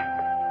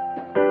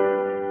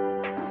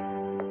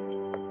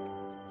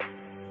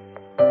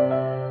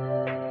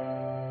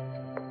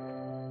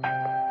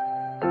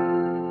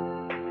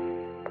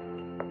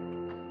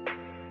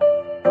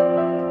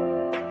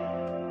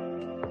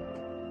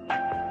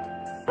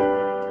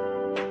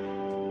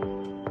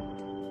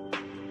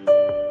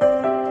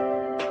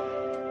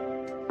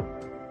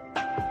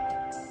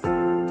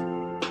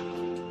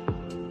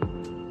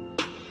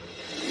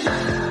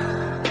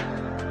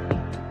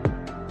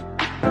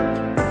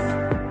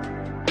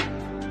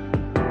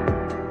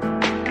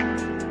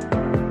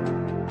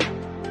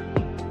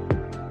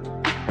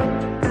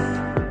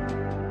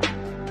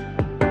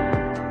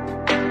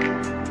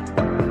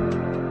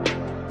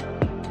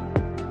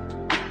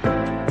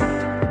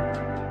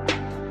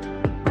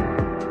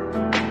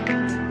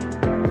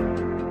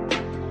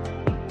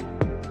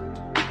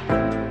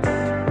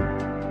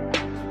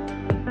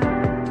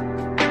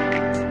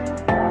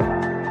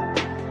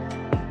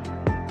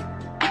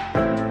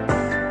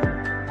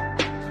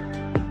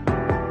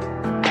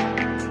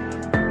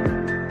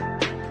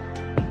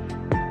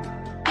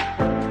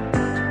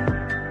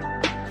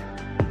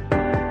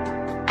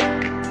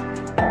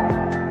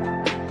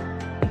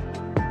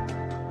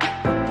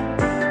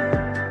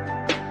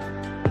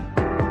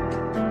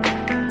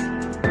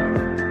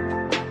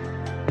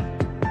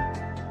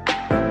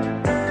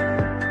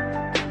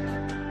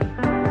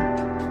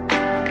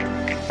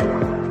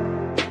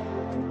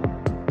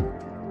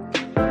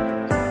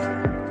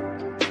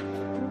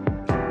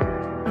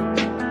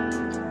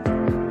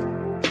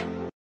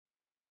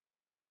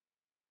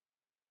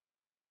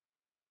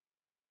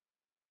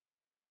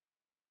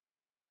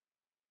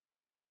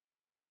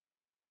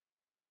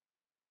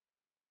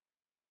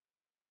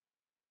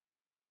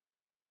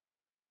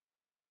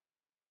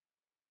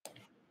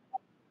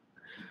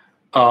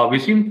We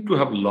seem to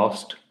have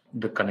lost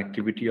the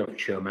connectivity of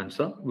Chairman,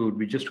 sir. We would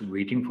be just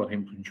waiting for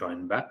him to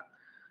join back.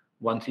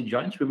 Once he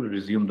joins, we will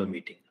resume the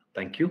meeting.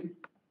 Thank you.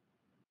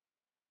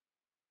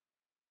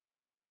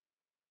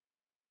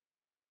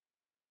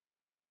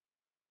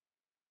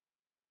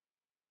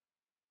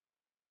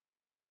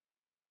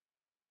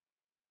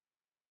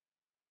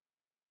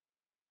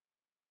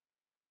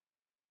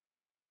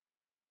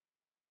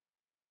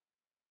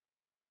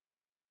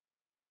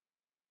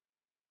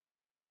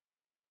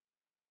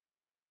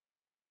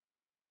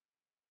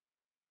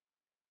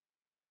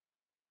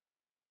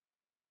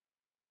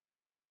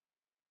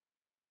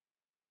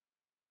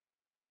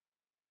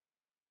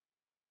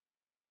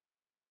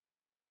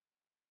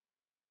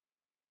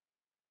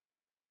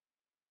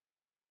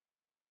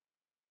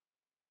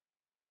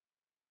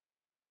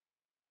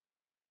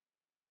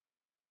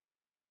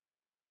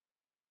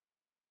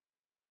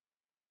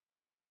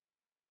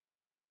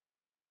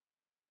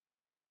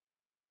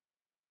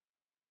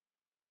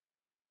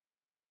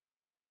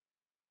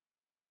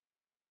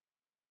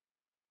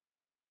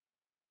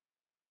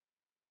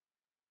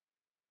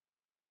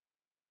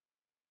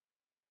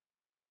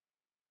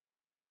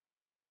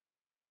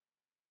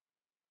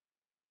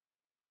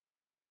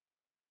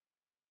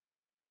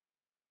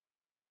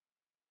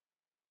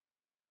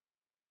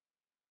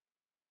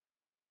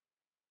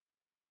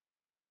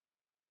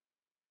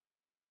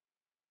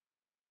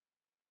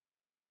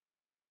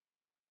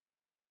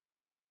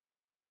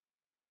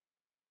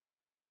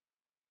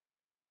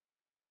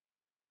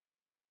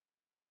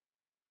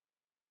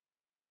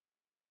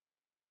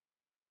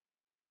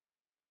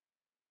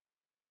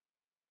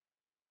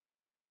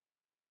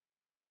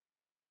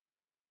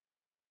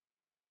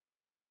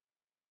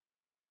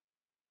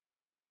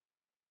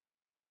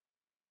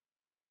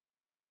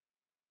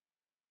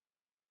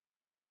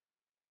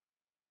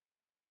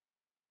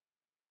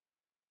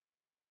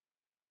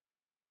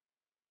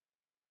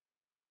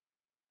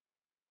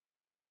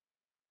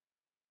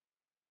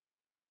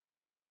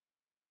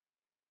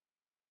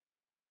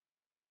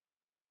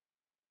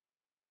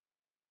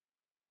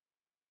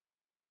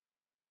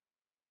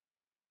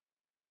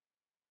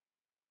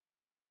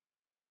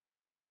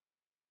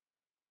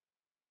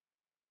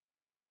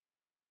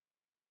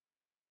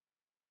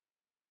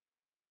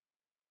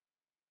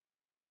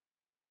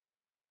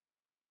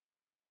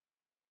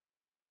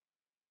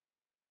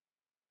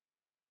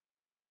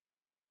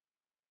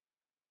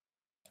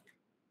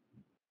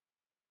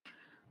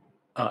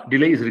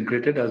 Delay is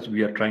regretted as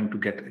we are trying to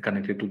get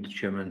connected to the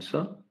Chairman,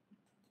 sir.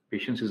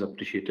 Patience is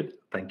appreciated.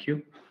 Thank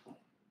you.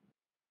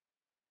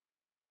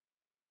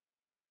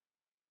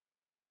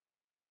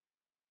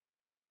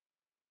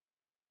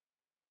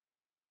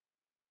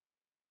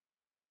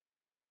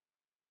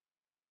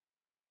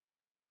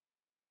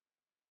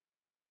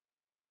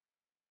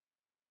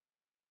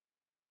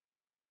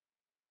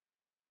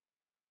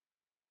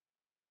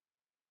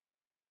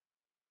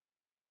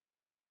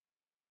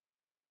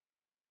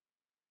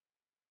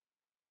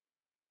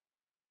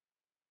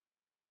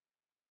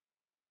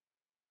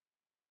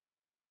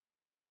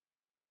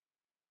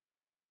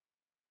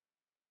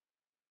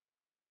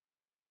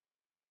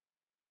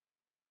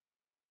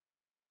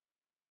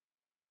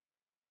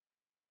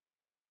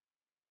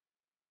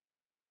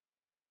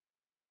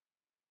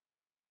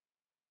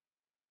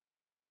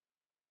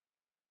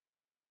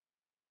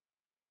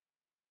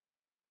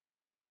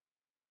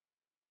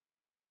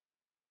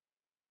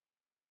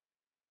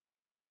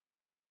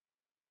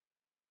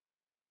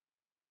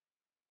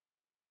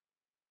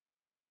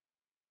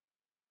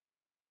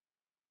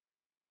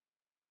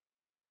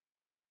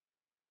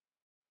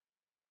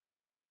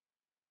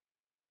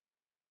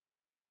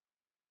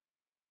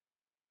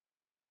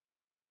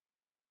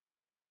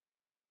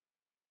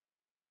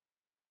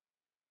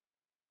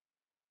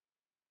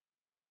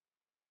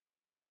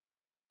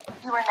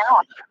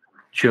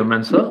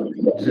 Chairman, sir,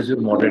 this is your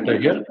moderator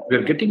here. We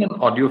are getting an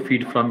audio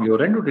feed from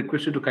your end. We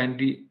request you to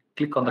kindly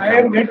click on the camera. I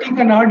am getting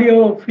an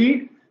audio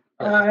feed.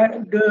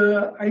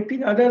 I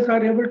think others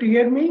are able to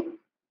hear me.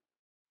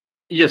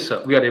 Yes,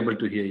 sir. We are able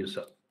to hear you,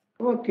 sir.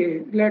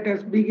 Okay, let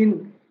us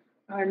begin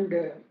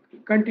and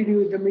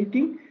continue the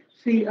meeting.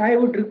 See, I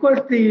would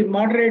request the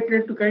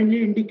moderator to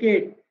kindly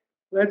indicate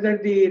whether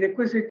the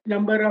requisite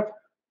number of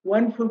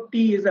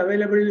 150 is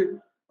available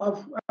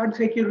of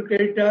unsecured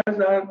creditors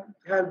or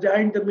have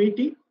joined the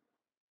meeting.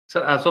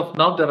 Sir, as of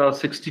now, there are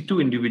 62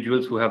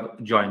 individuals who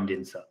have joined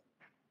in, sir.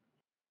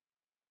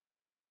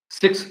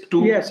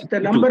 62. Yes, 62.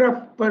 the number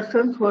of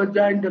persons who have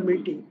joined the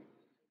meeting.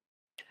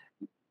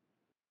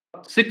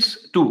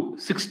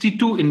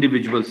 62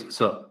 individuals,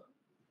 sir.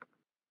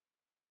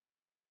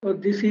 So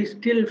this is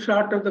still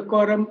short of the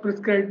quorum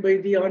prescribed by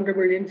the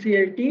Honorable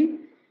NCLT.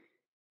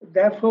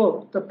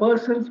 Therefore, the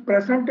persons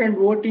present and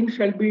voting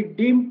shall be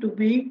deemed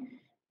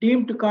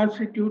to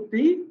constitute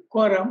the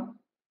quorum,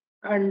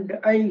 and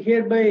I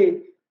hereby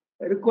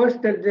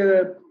request that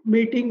the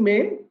meeting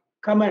may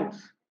commence.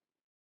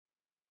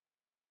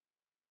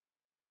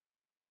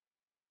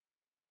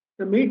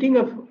 The meeting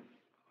of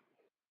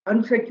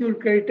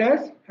unsecured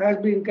creditors has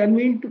been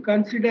convened to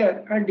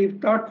consider and, if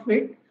thought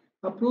fit,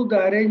 approve the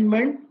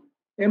arrangement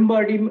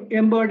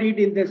embodied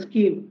in the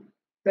scheme.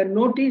 The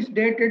notice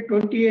dated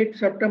 28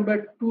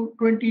 September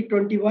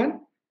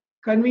 2021,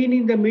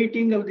 convening the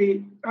meeting of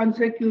the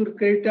unsecured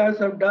creditors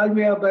of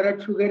Dalmia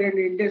Bharat Sugar and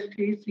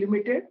Industries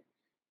Limited,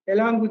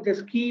 along with the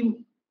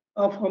scheme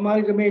of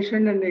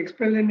amalgamation and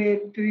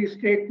explanatory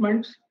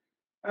statements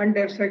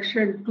under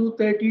Section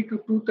 230 to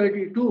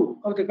 232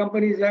 of the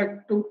Companies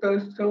Act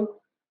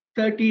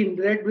 2013,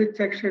 read with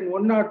Section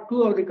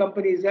 102 of the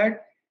Companies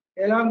Act,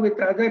 along with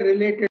other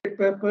related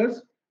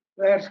papers,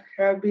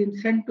 have been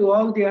sent to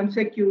all the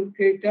unsecured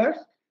creditors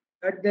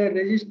at their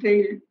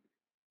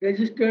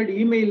registered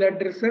email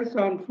addresses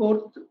on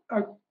 4th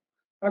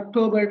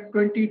October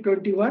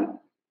 2021,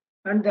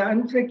 and the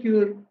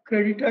unsecured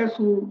creditors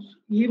whose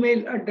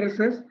email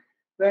addresses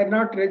were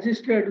not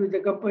registered with the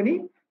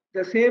company,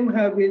 the same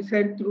have been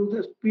sent through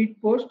the speed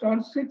post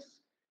on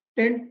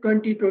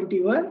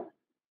 6/10/2021.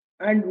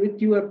 And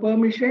with your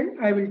permission,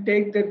 I will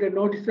take that the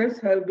notices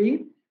have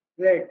been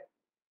read.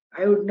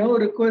 I would now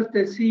request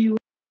the CEO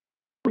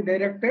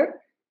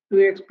Director to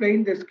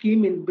explain the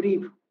scheme in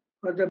brief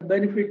for the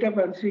benefit of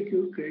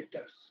unsecured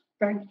creditors.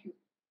 Thank you.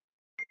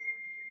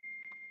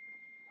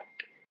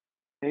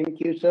 Thank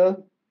you,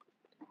 sir.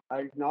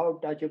 I'll now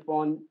touch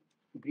upon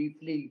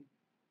briefly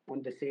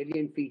on the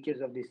salient features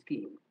of the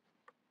scheme.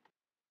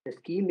 The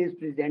scheme is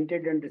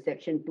presented under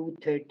Section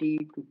 230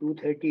 to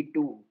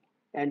 232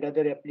 and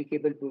other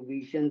applicable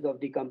provisions of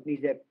the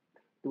Companies Act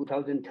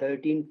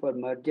 2013 for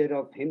merger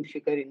of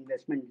Unsecured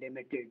Investment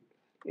Limited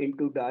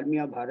into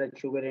Dalmia Bharat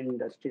Sugar and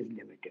Industries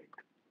Limited.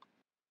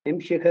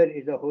 Unsecured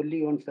is a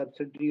wholly owned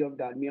subsidiary of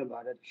Dalmia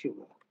Bharat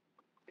Sugar.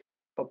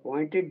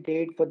 Appointed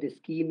date for the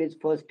scheme is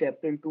 1st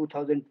April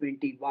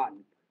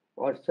 2021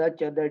 or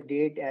such other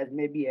date as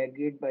may be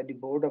agreed by the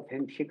Board of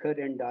Unsecured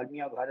and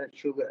Dalmia Bharat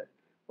Sugar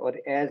or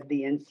as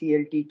the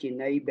NCLT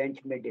Chennai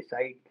bench may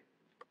decide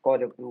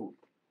or approve.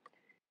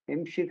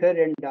 Unsecured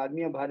and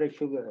Dalmia Bharat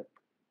Sugar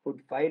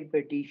would file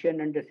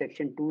petition under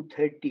Section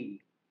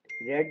 230,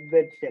 read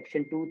with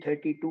Section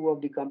 232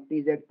 of the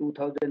Companies Act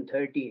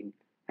 2013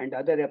 and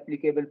other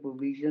applicable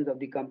provisions of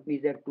the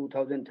Companies Act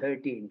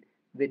 2013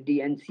 with the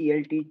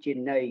NCLT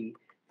Chennai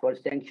for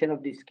sanction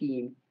of the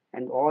scheme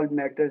and all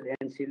matters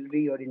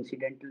ancillary or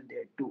incidental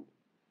thereto.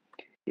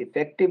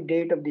 Effective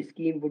date of the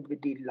scheme would be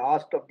the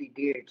last of the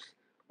dates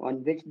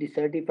on which the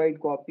certified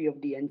copy of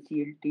the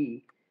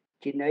NCLT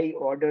Chennai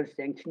order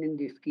sanctioning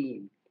the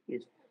scheme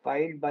is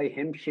filed by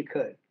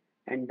Unsecured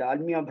and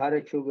Dalmia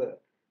Bharat Sugar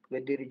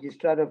with the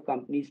Registrar of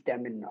Companies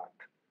Tamil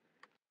Nadu.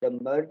 The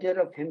merger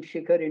of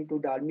Unsecured into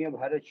Dalmia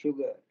Bharat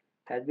Sugar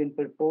has been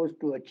proposed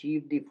to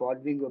achieve the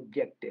following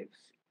objectives.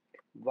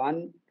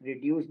 1.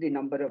 Reduce the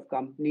number of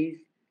companies.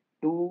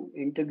 2.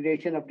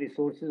 Integration of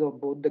resources of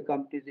both the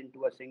companies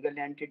into a single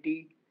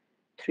entity.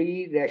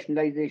 3.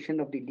 Rationalization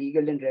of the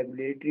legal and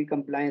regulatory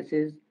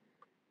compliances.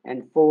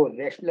 And 4.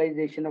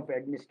 Rationalization of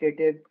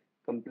administrative,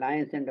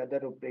 compliance and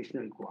other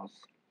operational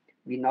costs.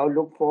 We now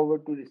look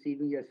forward to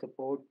receiving your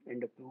support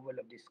and approval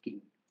of this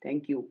scheme.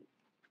 Thank you.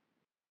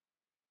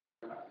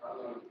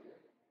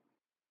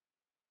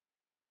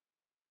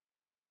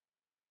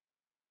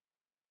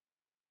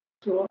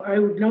 So I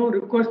would now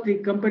request the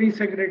Company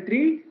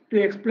Secretary to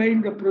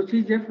explain the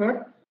procedure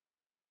for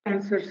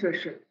answer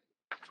session.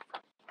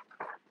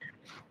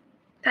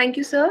 Thank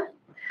you, sir.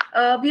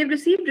 We have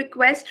received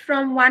request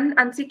from one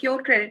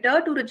unsecured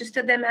creditor to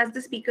register them as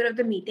the speaker of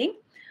the meeting.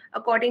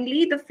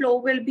 Accordingly, the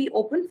floor will be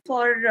open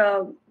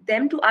for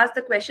them to ask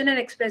the question and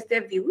express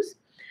their views.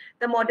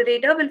 The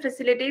moderator will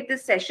facilitate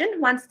this session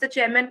once the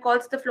chairman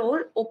calls the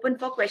floor open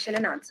for question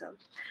and answer.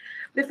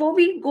 Before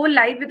we go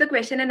live with the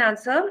question and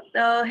answer,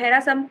 here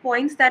are some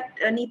points that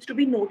needs to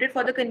be noted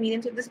for the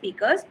convenience of the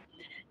speakers.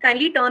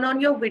 Kindly turn on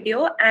your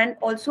video and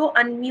also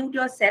unmute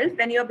yourself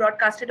when you are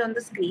broadcasted on the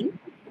screen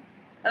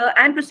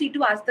and proceed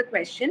to ask the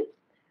question.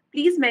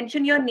 Please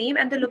mention your name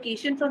and the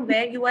location from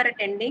where you are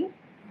attending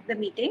the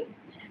meeting.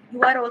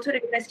 You are also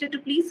requested to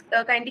please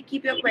kindly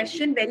keep your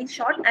question very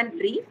short and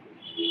brief.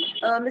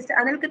 Mr.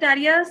 Anil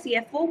Kataria,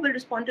 CFO, will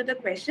respond to the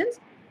questions.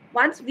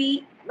 Once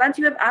you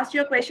have asked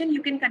your question,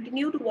 you can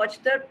continue to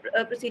watch the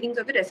proceedings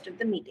of the rest of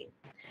the meeting.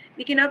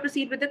 We can now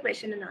proceed with the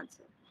question and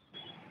answer.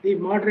 The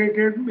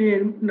moderator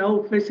may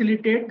now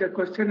facilitate the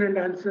question and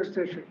answer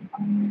session.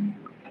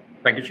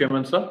 Thank you,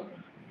 Chairman, sir.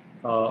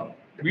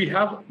 We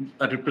have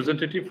a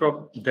representative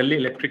from Delhi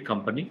Electric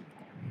Company.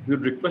 We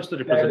would request the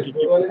representative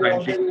to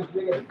kindly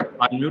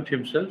unmute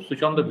himself,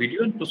 switch on the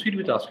video, and proceed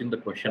with asking the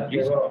question,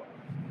 please.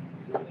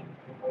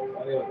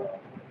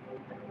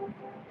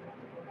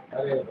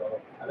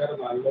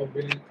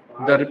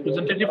 The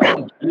representative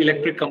from Delhi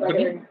Electric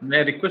Company, may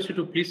I request you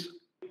to please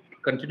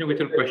continue with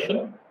your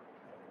question?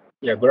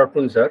 Yeah, good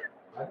afternoon, sir.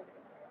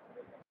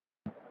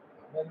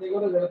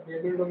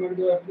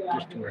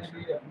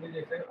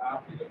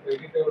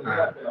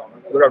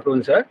 Good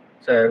afternoon, sir.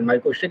 Sir, my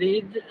question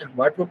is,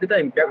 what would be the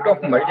impact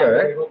of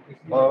merger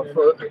of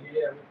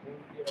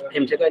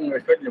Unsecured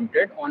Investment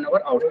Limited on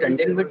our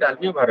outstanding with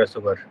Dalmia Bharat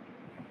Sugar?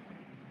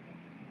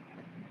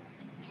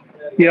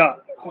 Yeah,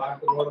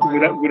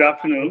 Good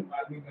afternoon.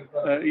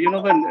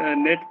 The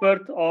net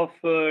worth of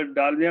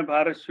Dalmia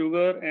Bharat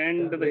Sugar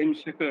and the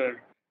Unsecured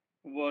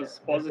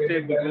was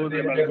positive before the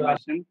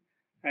amalgamation,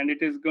 and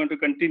it is going to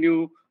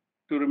continue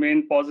to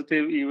remain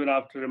positive even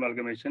after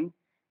amalgamation.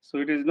 So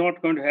it is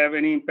not going to have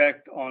any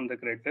impact on the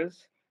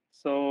creditors.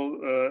 So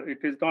it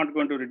is not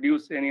going to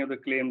reduce any of the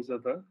claims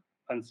of the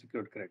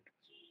unsecured creditors.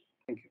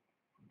 Thank you.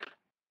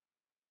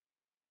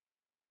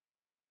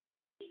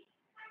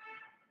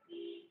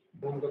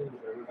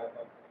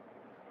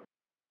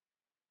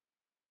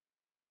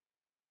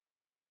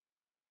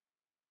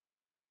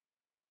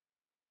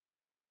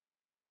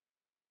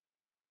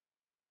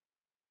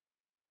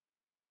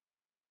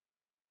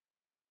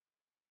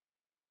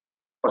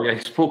 Sorry, I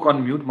spoke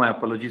on mute. My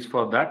apologies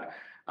for that.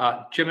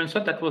 Chairman,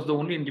 sir, that was the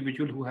only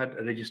individual who had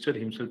registered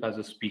himself as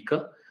a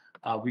speaker.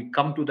 We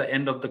come to the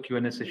end of the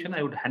Q&A session.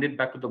 I would hand it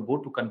back to the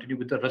board to continue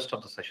with the rest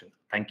of the session.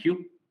 Thank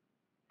you.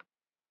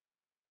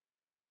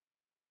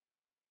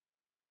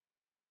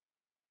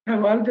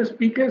 Have all the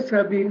speakers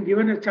have been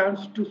given a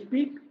chance to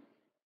speak?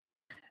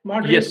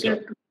 Moderator. Yes,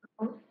 sir.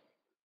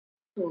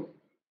 So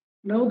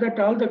now that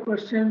all the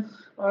questions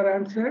are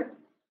answered,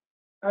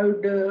 I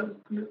would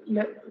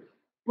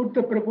put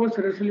the proposed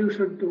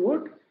resolution to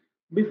vote.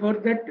 Before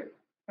that,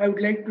 I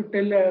would like to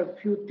tell a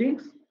few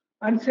things.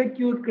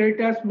 Unsecured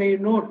creditors may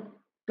note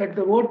that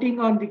the voting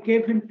on the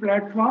KFIN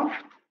platform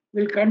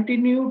will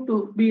continue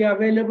to be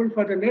available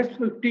for the next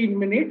 15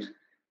 minutes.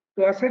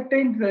 To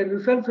ascertain the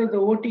results of the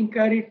voting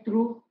carried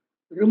through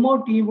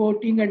remote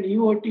e-voting and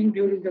e-voting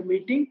during the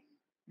meeting,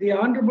 the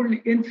Honorable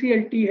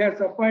NCLT has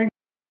appointed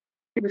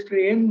Mr.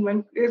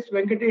 S.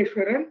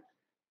 Venkateswaran,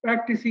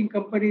 practicing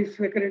company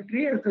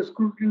secretary, as the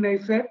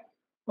scrutinizer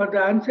for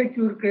the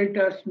unsecured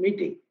creditors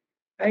meeting.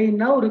 I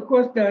now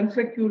request the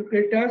unsecured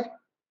creditors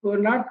who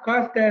have not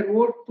cast their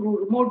vote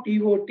through remote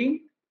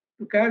e-voting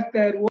to cast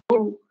their vote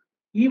through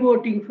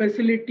e-voting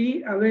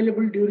facility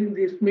available during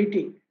this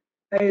meeting.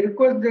 I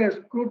request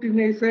the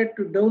scrutinizer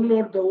to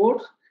download the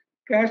votes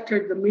cast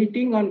at the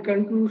meeting on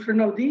conclusion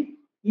of the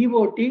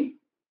e-voting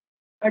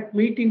at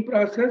meeting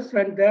process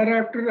and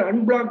thereafter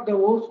unblock the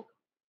votes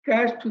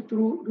cast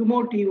through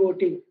remote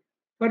e-voting.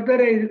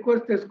 Further, I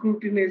request the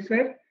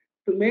scrutinizer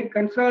to make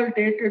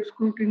consolidated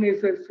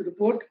scrutinizer's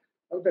report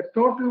of the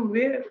total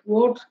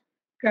votes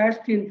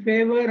cast in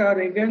favor or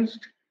against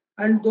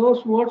and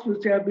those votes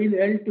which have been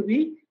held to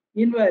be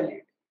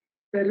invalid.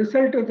 The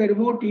result of the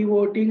remote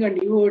e-voting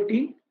and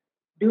e-voting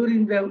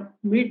during the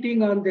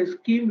meeting on the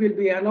scheme will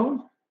be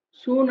announced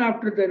soon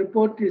after the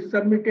report is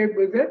submitted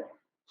by the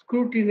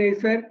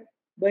scrutinizer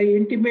by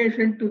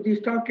intimation to the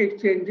stock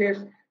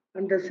exchanges,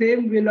 and the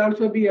same will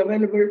also be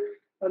available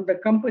on the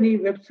company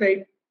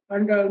website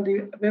and on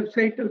the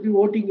website of the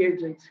voting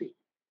agency.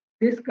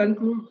 This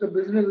concludes the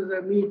business of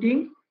the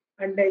meeting,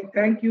 and I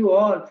thank you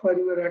all for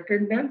your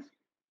attendance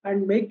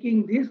and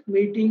making this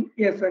meeting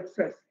a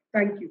success.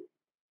 Thank you.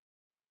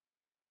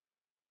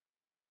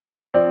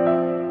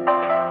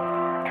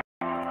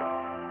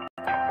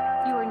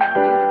 You are now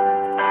muted.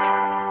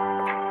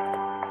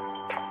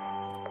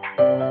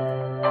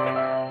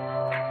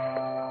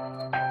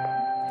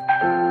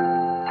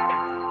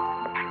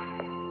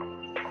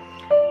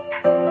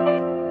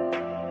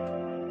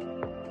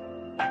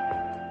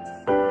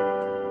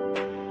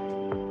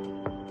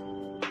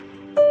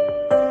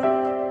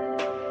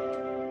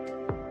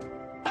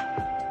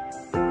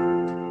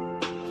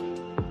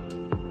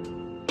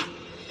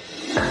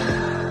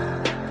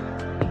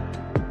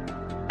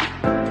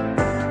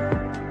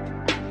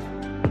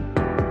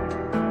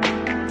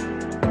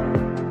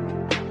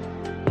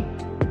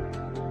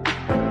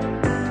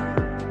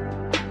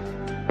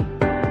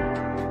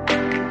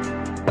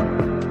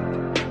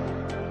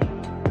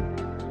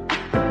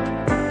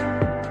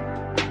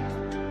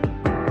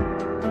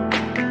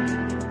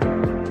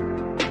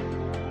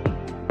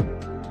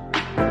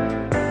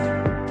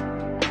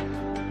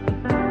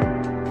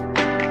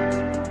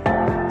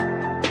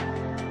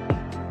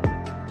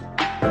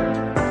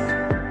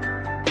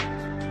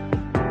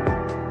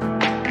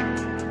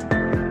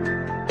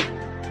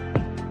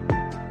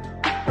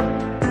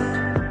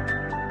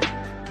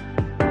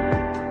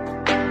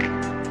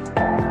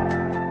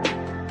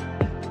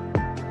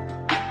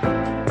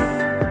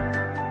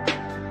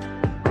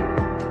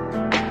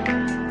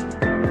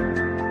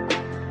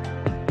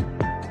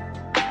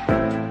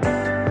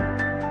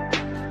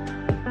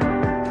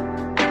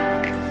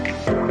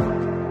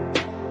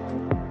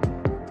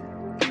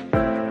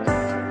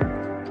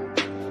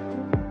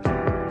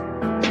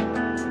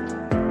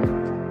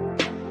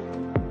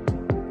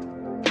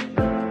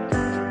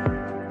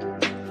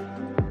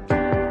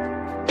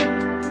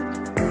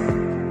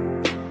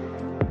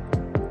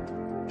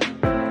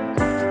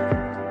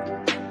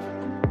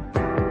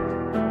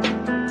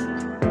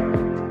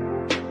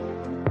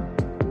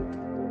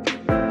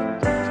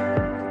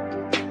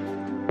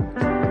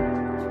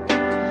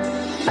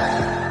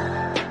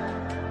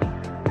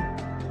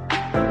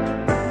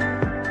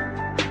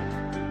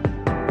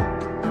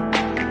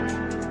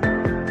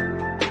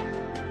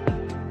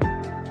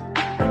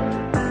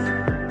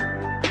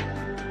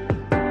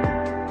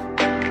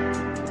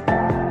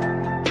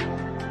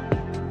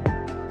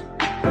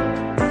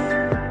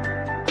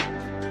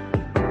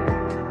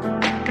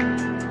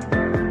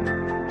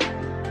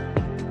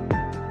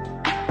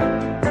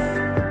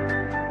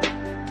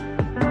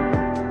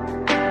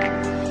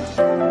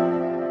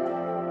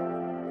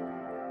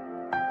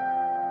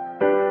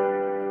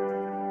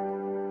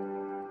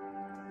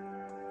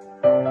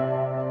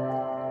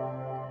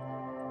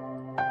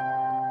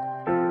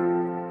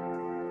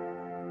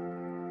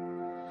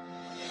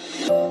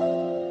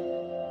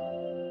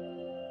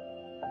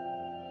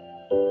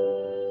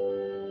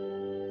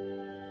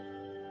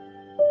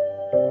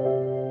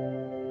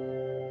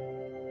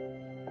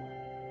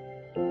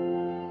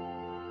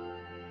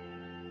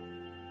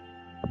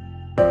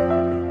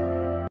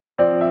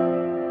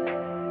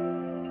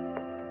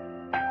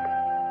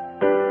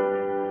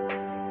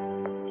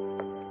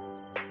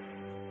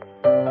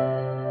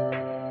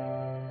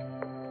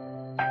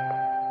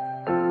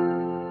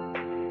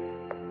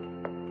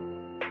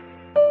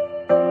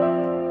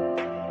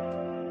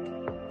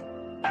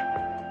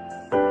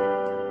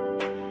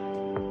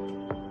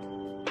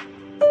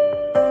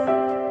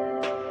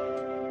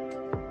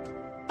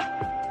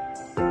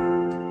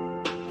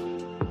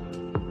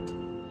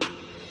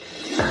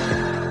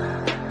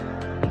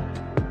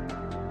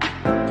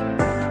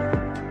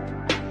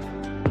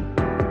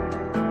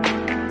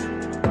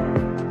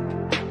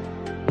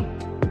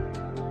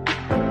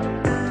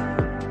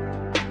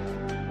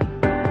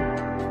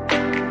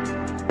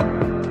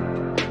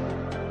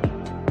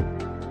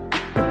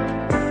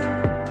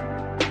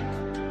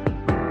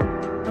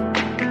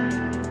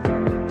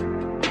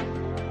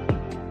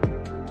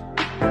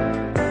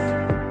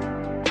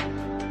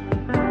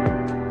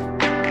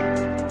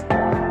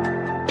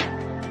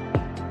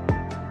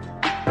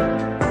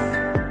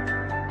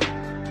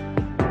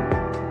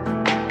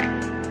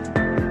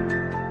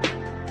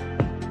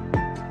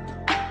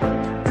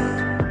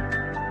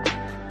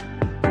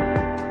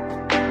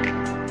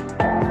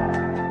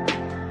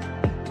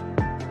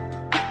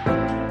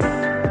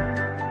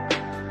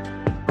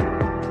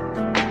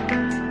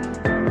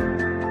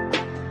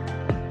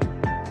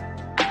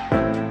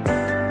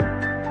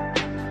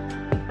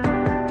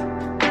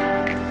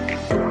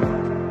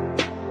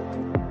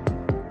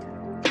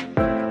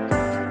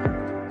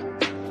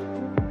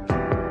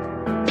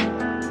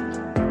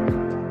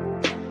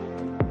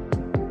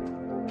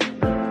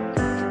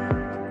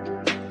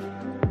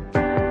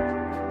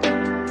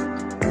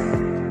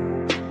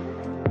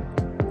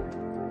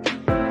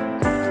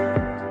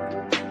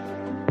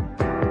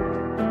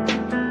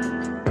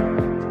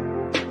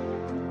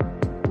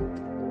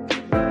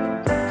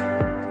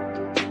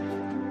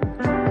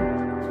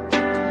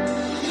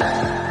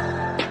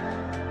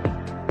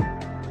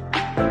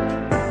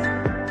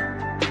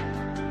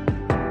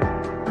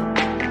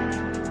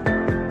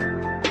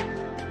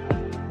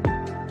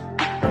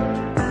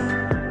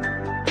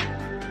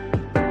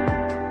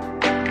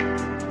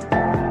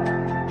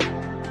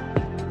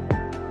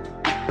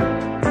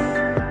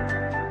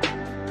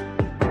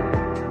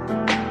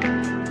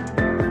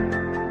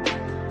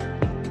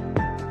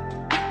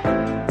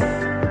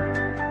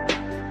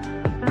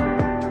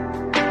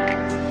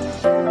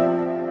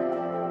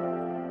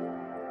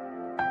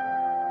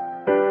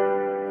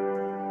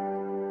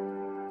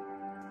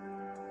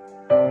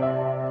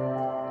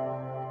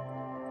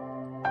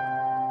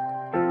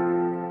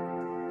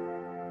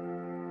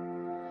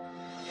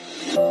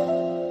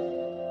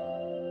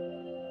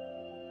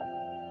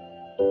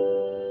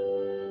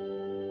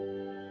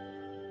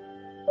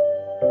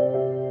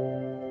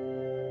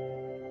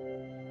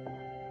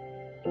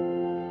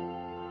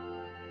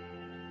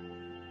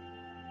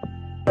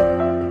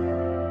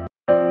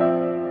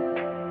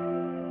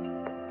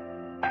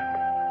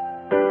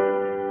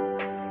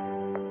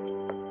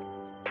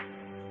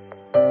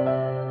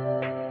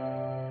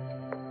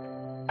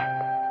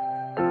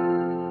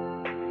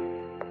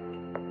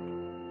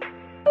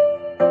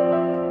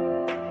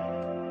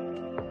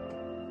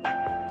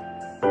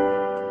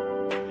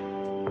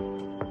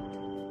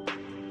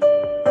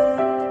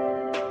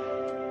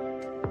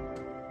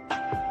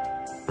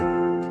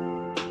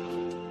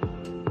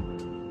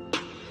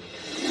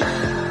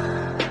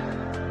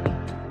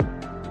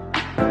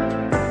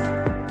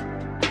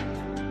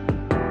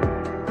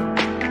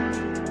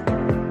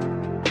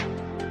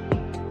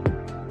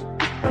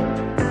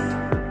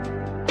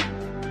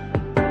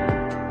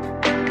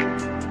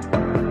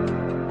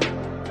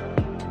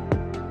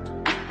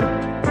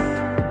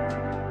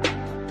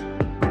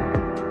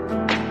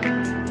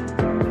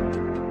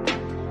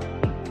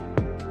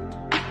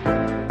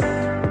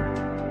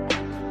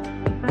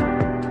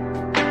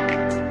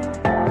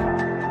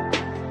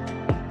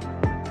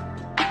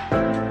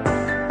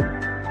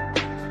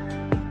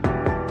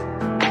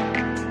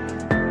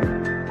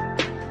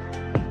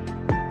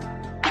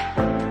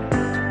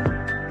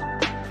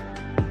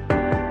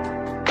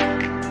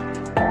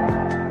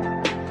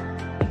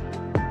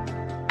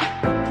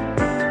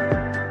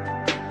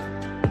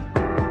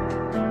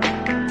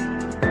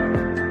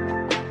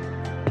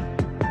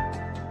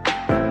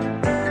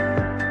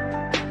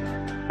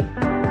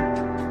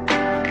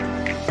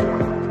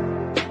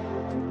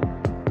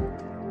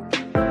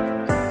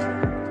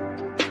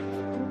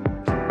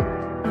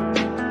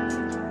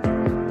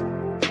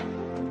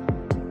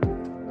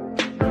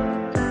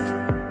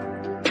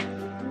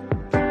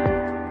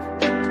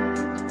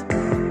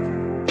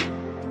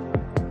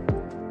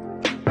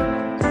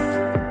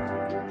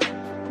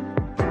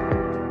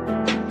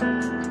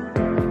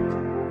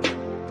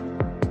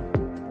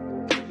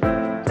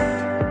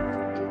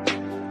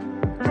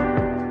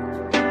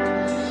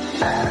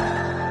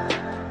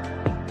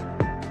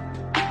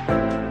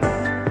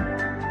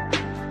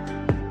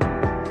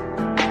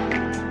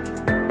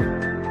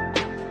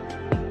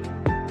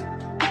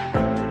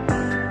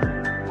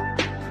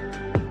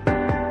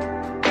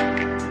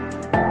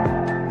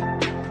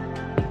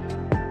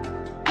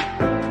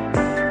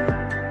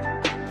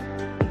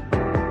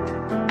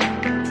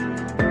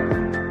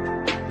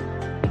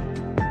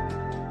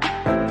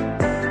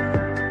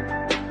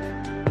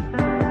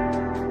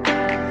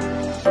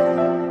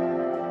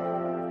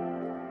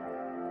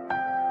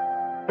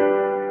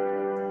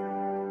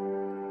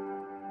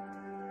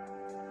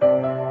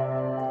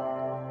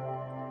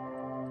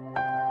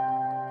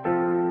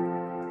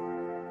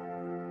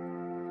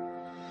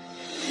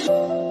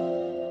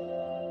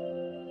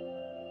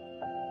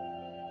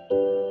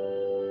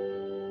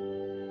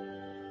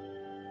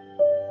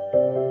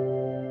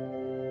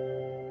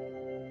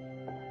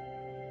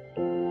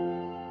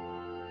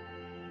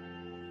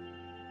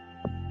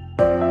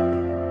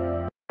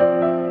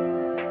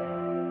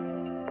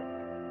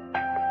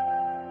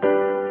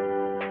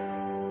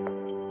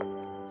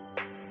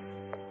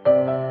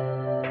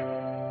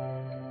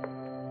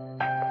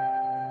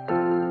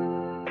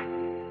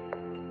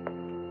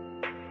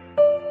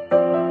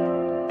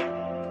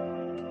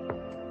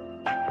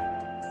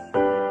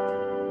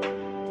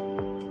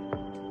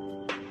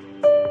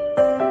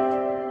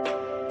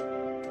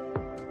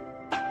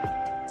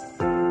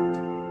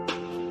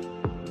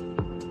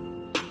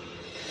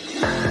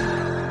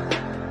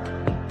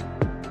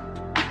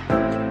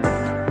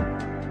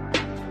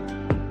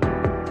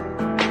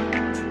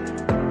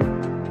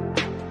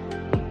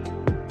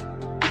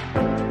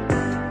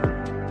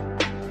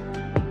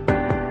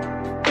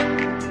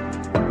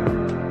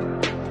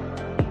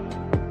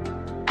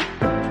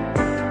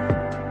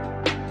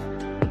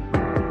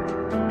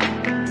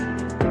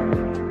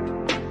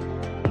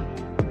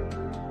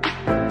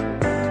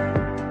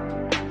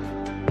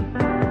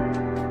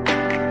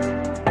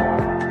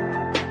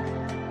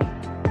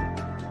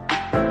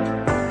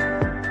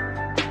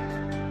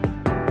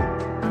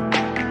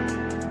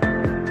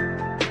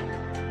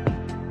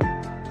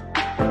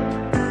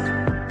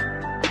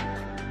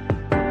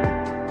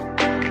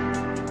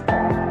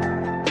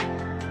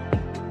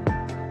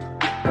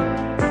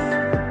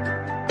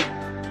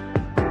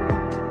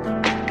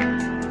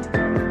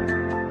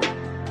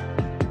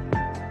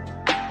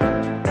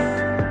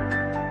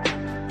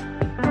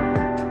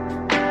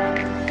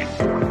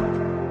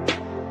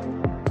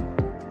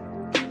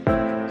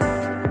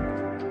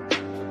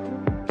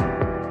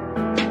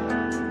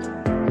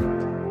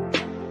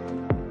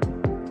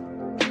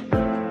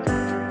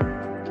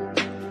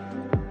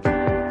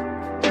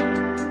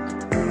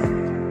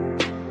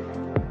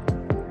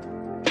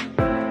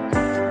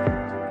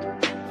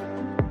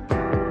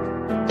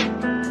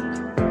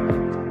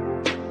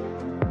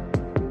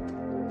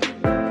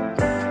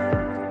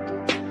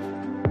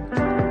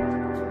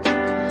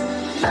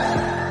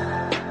 Thank you.